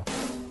TV show?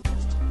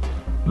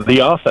 The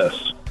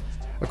Office.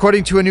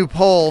 According to a new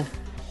poll,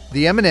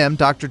 the Eminem,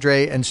 Dr.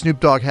 Dre, and Snoop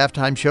Dogg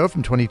halftime show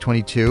from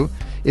 2022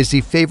 is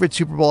the favorite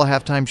Super Bowl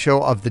halftime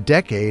show of the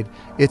decade.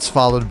 It's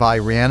followed by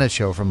Rihanna's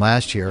show from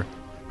last year.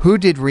 Who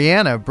did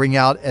Rihanna bring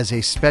out as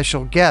a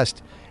special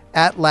guest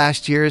at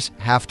last year's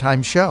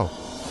halftime show?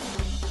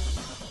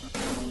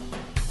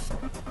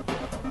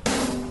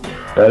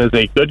 That is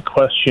a good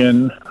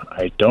question.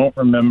 I don't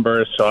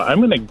remember, so I'm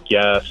going to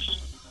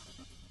guess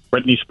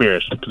Britney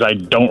Spears because I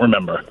don't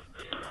remember.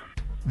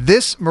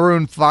 This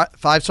Maroon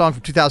 5 song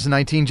from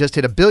 2019 just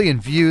hit 1 billion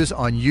views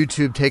on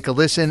YouTube. Take a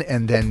listen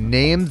and then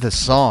name the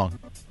song.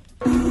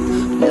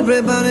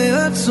 Everybody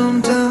hurts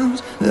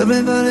sometimes,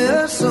 everybody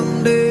hurts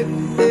someday.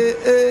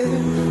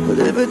 But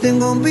everything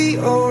gonna be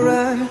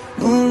alright.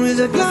 Gonna raise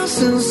a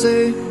glass and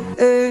say,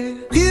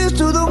 here's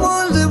to the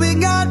ones that we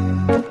got.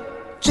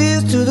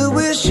 Cheers to the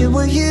wish you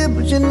were here,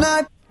 but you're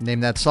not. Name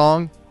that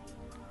song.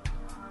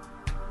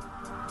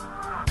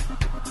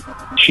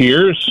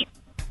 Cheers?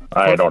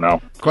 I don't know.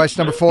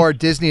 Question number 4.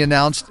 Disney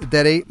announced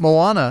that a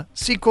Moana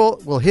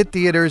sequel will hit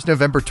theaters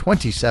November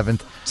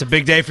 27th. It's a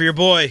big day for your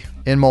boy.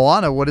 In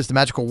Moana, what is the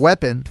magical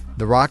weapon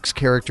The Rock's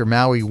character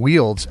Maui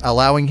wields,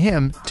 allowing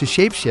him to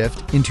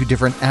shapeshift into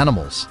different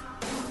animals?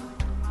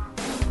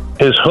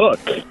 His hook.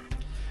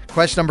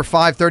 Question number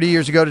 5. 30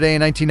 years ago today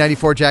in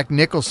 1994, Jack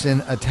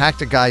Nicholson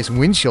attacked a guy's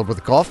windshield with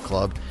a golf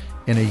club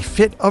in a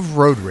fit of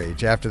road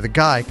rage after the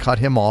guy cut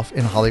him off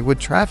in Hollywood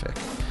traffic.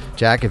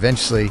 Jack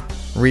eventually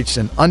reached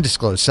an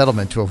undisclosed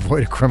settlement to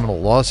avoid a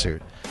criminal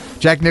lawsuit.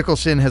 Jack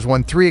Nicholson has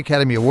won 3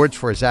 Academy Awards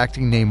for his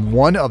acting. Name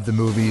one of the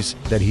movies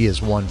that he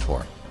has won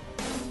for.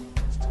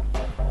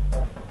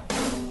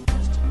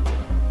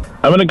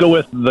 I'm going to go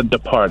with The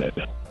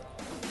Departed.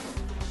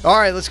 All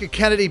right, let's get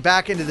Kennedy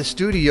back into the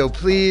studio,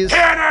 please.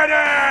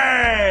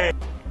 Kennedy!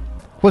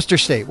 Worcester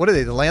State. What are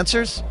they, the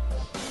Lancers?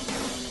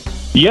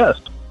 Yes.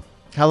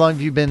 How long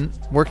have you been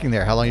working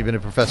there? How long have you been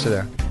a professor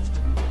there?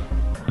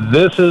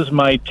 This is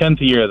my 10th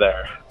year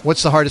there.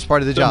 What's the hardest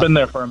part of the job? I've been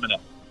there for a minute.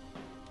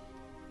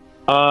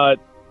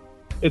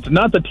 It's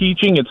not the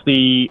teaching, it's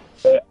the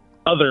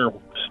other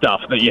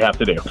stuff that you have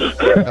to do.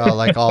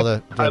 Like all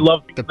the I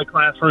love being in the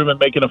classroom and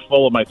making a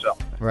fool of myself.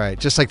 Right,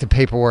 just like the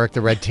paperwork, the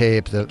red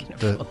tape,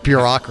 the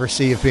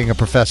bureaucracy of being a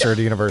professor at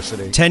a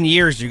university. 10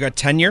 years. You got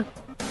tenure?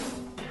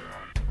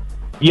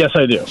 Yes,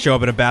 I do. Show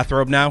up in a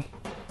bathrobe now?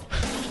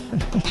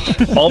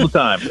 All the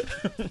time.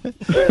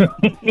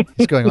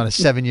 He's going on a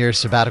 7-year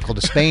sabbatical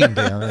to Spain,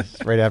 Dan,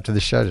 right after the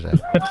show today.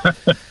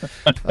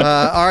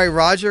 All right,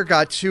 Roger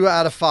got 2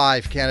 out of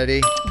 5,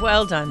 Kennedy.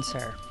 Well done,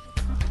 sir.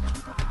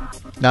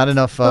 Not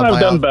enough. I've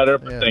done better,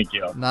 but thank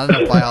you. Not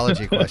enough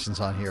biology questions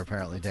on here,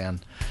 apparently,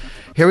 Dan.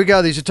 Here we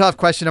go. These are tough.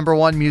 Question number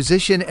 1.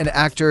 Musician and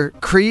actor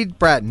Creed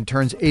Bratton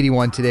turns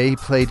 81 today. He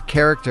played a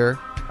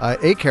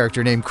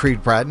character named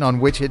Creed Bratton on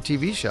which hit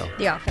TV show?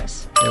 The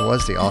Office. It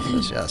was The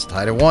Office, yes.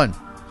 Tied at 1.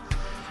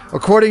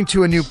 According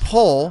to a new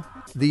poll,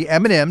 the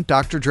Eminem,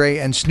 Dr. Dre,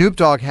 and Snoop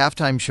Dogg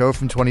halftime show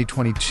from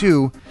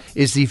 2022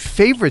 is the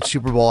favorite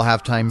Super Bowl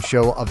halftime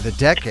show of the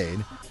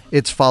decade.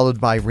 It's followed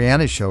by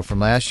Rihanna's show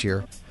from last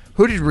year.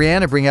 Who did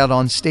Rihanna bring out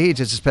on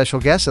stage as a special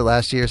guest at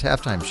last year's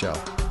halftime show?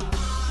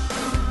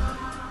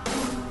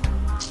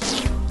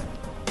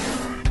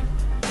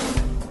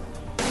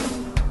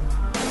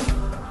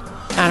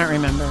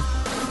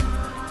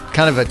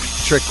 Kind of a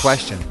trick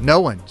question. No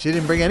one. She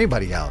didn't bring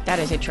anybody out. That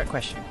is a trick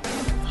question.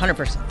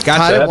 100%.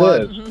 Gotcha.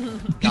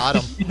 Got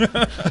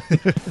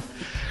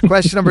him.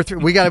 Question number 3.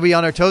 We got to be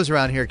on our toes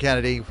around here,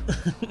 Kennedy.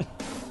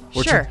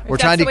 We're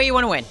trying the way you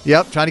want to win.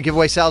 Yep, trying to give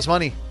away Sal's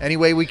money any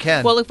way we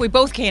can. Well, if we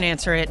both can't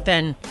answer it,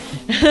 then...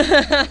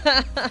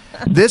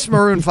 This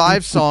Maroon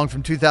 5 song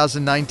from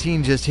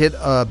 2019 just hit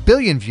 1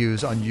 billion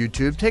views on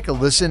YouTube. Take a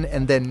listen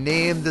and then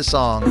name the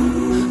song.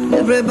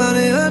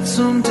 Everybody hurts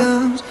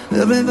sometimes,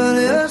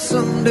 everybody hurts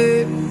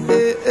someday.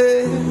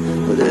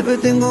 But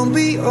everything gon'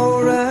 be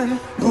alright.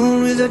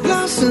 Gonna raise a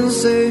glass and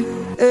say,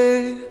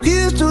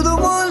 here's to the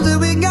ones that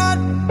we got.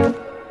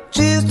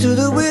 Cheers to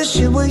the wish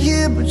you were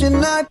here, but you're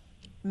not.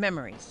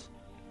 Memories.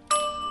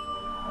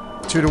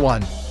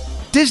 2-1.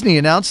 Disney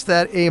announced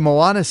that a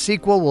Moana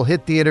sequel will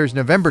hit theaters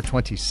November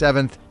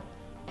 27th,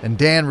 and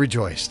Dan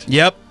rejoiced.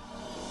 Yep.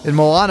 In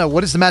Moana,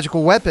 what is the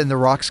magical weapon the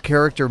Rock's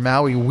character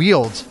Maui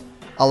wields,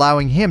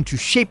 allowing him to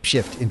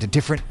shapeshift into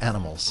different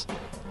animals?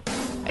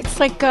 It's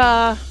like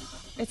a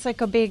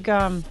big,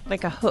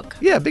 like a hook.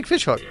 Yeah, big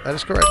fish hook. That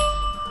is correct.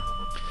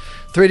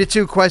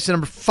 3-2. Question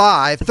number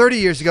 5. 30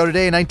 years ago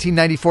today in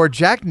 1994,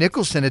 Jack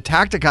Nicholson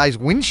attacked a guy's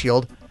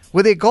windshield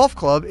with a golf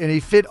club in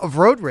a fit of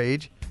road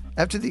rage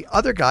after the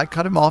other guy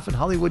cut him off in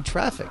Hollywood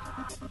traffic.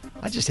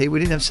 I just hate we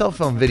didn't have cell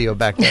phone video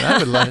back then. I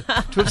would love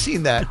to have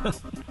seen that.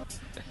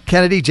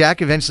 Kennedy,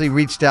 Jack eventually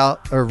reached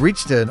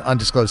an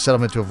undisclosed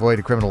settlement to avoid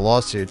a criminal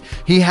lawsuit.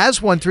 He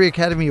has won 3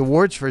 Academy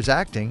Awards for his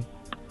acting.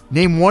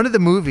 Name one of the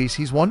movies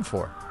he's won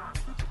for.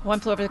 One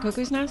Flew Over the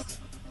Cuckoo's Nest?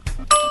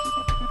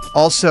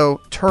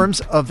 Also,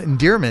 Terms of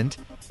Endearment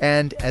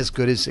and As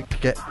Good as It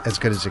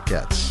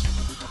Gets.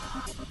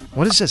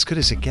 What is As Good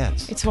as It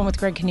Gets? It's the one with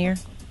Greg Kinnear,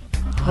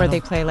 where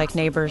they play like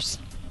neighbors.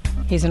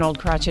 He's an old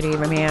crotchety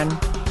man.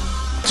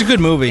 It's a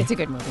good movie. It's a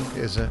good movie.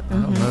 Is it? I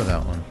don't know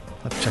that one.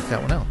 Let's check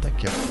that one out.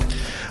 Thank you.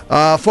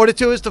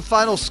 4-2 is the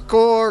final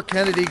score.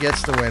 Kennedy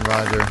gets the win,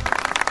 Roger.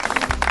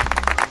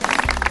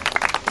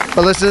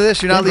 But listen to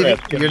this. You're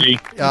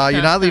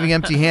not leaving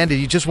empty-handed.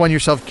 You just won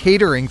yourself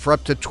catering for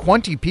up to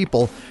 20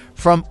 people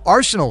from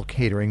Arsenal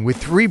Catering with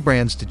 3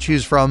 brands to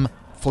choose from: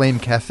 Flame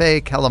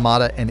Cafe,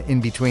 Kalamata, and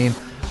In Between.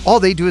 All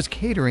they do is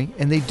catering,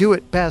 and they do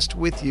it best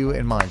with you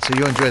in mind. So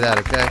you enjoy that,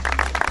 okay?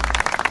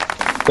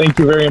 Thank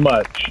you very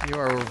much. You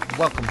are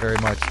welcome very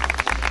much.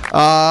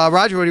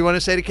 Roger, what do you want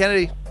to say to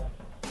Kennedy?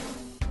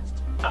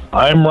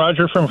 I'm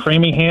Roger from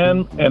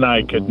Framingham, and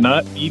I could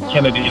not beat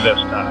Kennedy this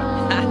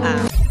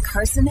time.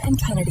 Carson and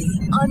Kennedy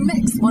on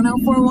Mix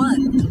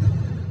 104.1.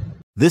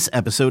 This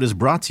episode is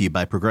brought to you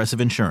by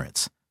Progressive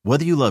Insurance.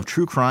 Whether you love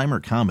true crime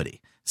or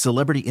comedy,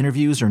 celebrity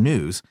interviews or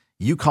news,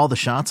 you call the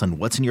shots on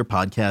what's in your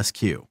podcast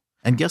queue.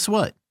 And guess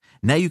what?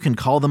 Now you can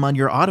call them on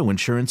your auto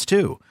insurance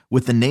too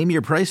with the Name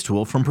Your Price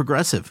tool from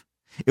Progressive.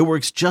 It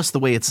works just the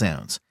way it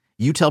sounds.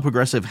 You tell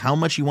Progressive how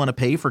much you want to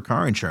pay for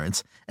car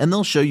insurance, and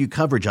they'll show you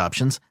coverage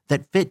options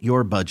that fit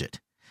your budget.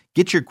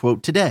 Get your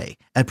quote today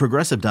at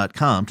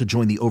Progressive.com to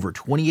join the over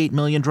 28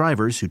 million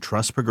drivers who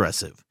trust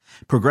Progressive.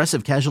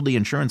 Progressive Casualty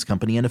Insurance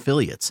Company and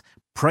Affiliates.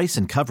 Price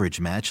and coverage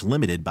match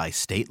limited by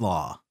state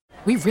law.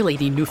 We really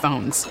need new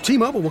phones.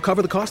 T-Mobile will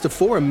cover the cost of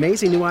 4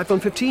 amazing new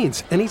iPhone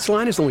 15s, and each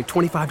line is only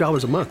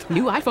 $25 a month.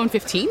 New iPhone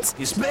 15s?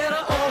 It's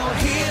better over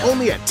here.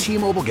 Only at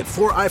T-Mobile, get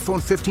 4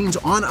 iPhone 15s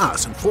on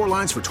us and 4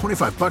 lines for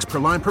 $25 per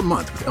line per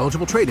month with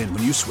eligible trade-in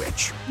when you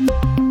switch.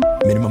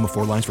 Minimum of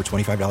 4 lines for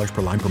 $25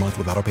 per line per month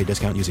with autopay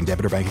discount using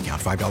debit or bank account.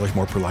 $5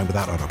 more per line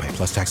without autopay,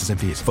 plus taxes and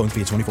fees. Phone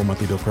fee at 24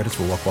 monthly bill credits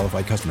for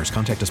well-qualified customers.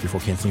 Contact us before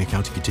canceling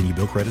account to continue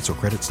bill credits or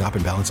credit stop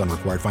and balance on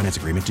required finance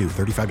agreement due.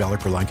 $35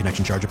 per line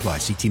connection charge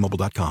applies. See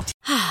T-Mobile.com.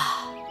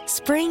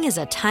 Spring is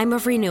a time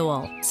of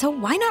renewal, so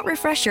why not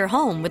refresh your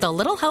home with a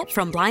little help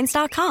from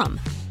Blinds.com?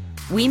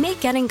 We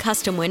make getting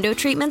custom window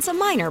treatments a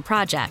minor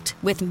project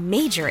with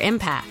major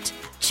impact.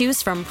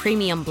 Choose from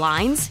premium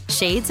blinds,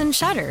 shades, and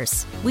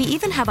shutters. We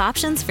even have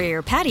options for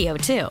your patio,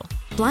 too.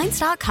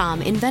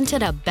 Blinds.com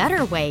invented a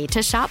better way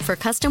to shop for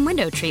custom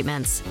window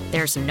treatments.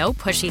 There's no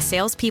pushy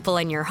salespeople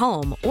in your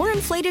home or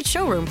inflated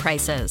showroom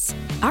prices.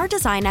 Our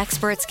design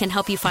experts can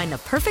help you find the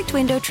perfect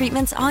window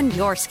treatments on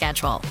your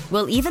schedule.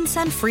 We'll even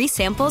send free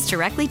samples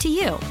directly to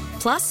you.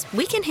 Plus,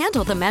 we can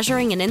handle the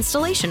measuring and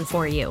installation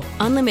for you.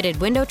 Unlimited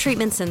window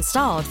treatments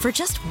installed for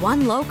just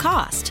one low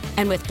cost.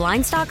 And with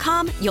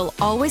Blinds.com, you'll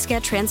always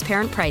get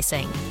transparent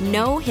pricing.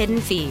 No hidden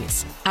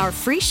fees. Our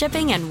free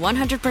shipping and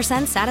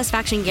 100%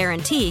 satisfaction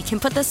guarantee can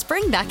put the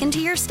spring back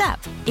into your step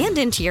and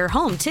into your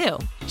home, too.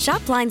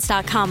 Shop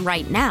Blinds.com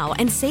right now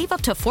and save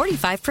up to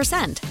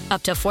 45%.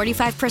 Up to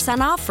 45%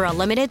 off for a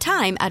limited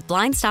time at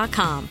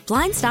Blinds.com.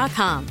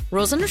 Blinds.com.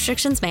 Rules and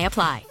restrictions may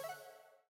apply.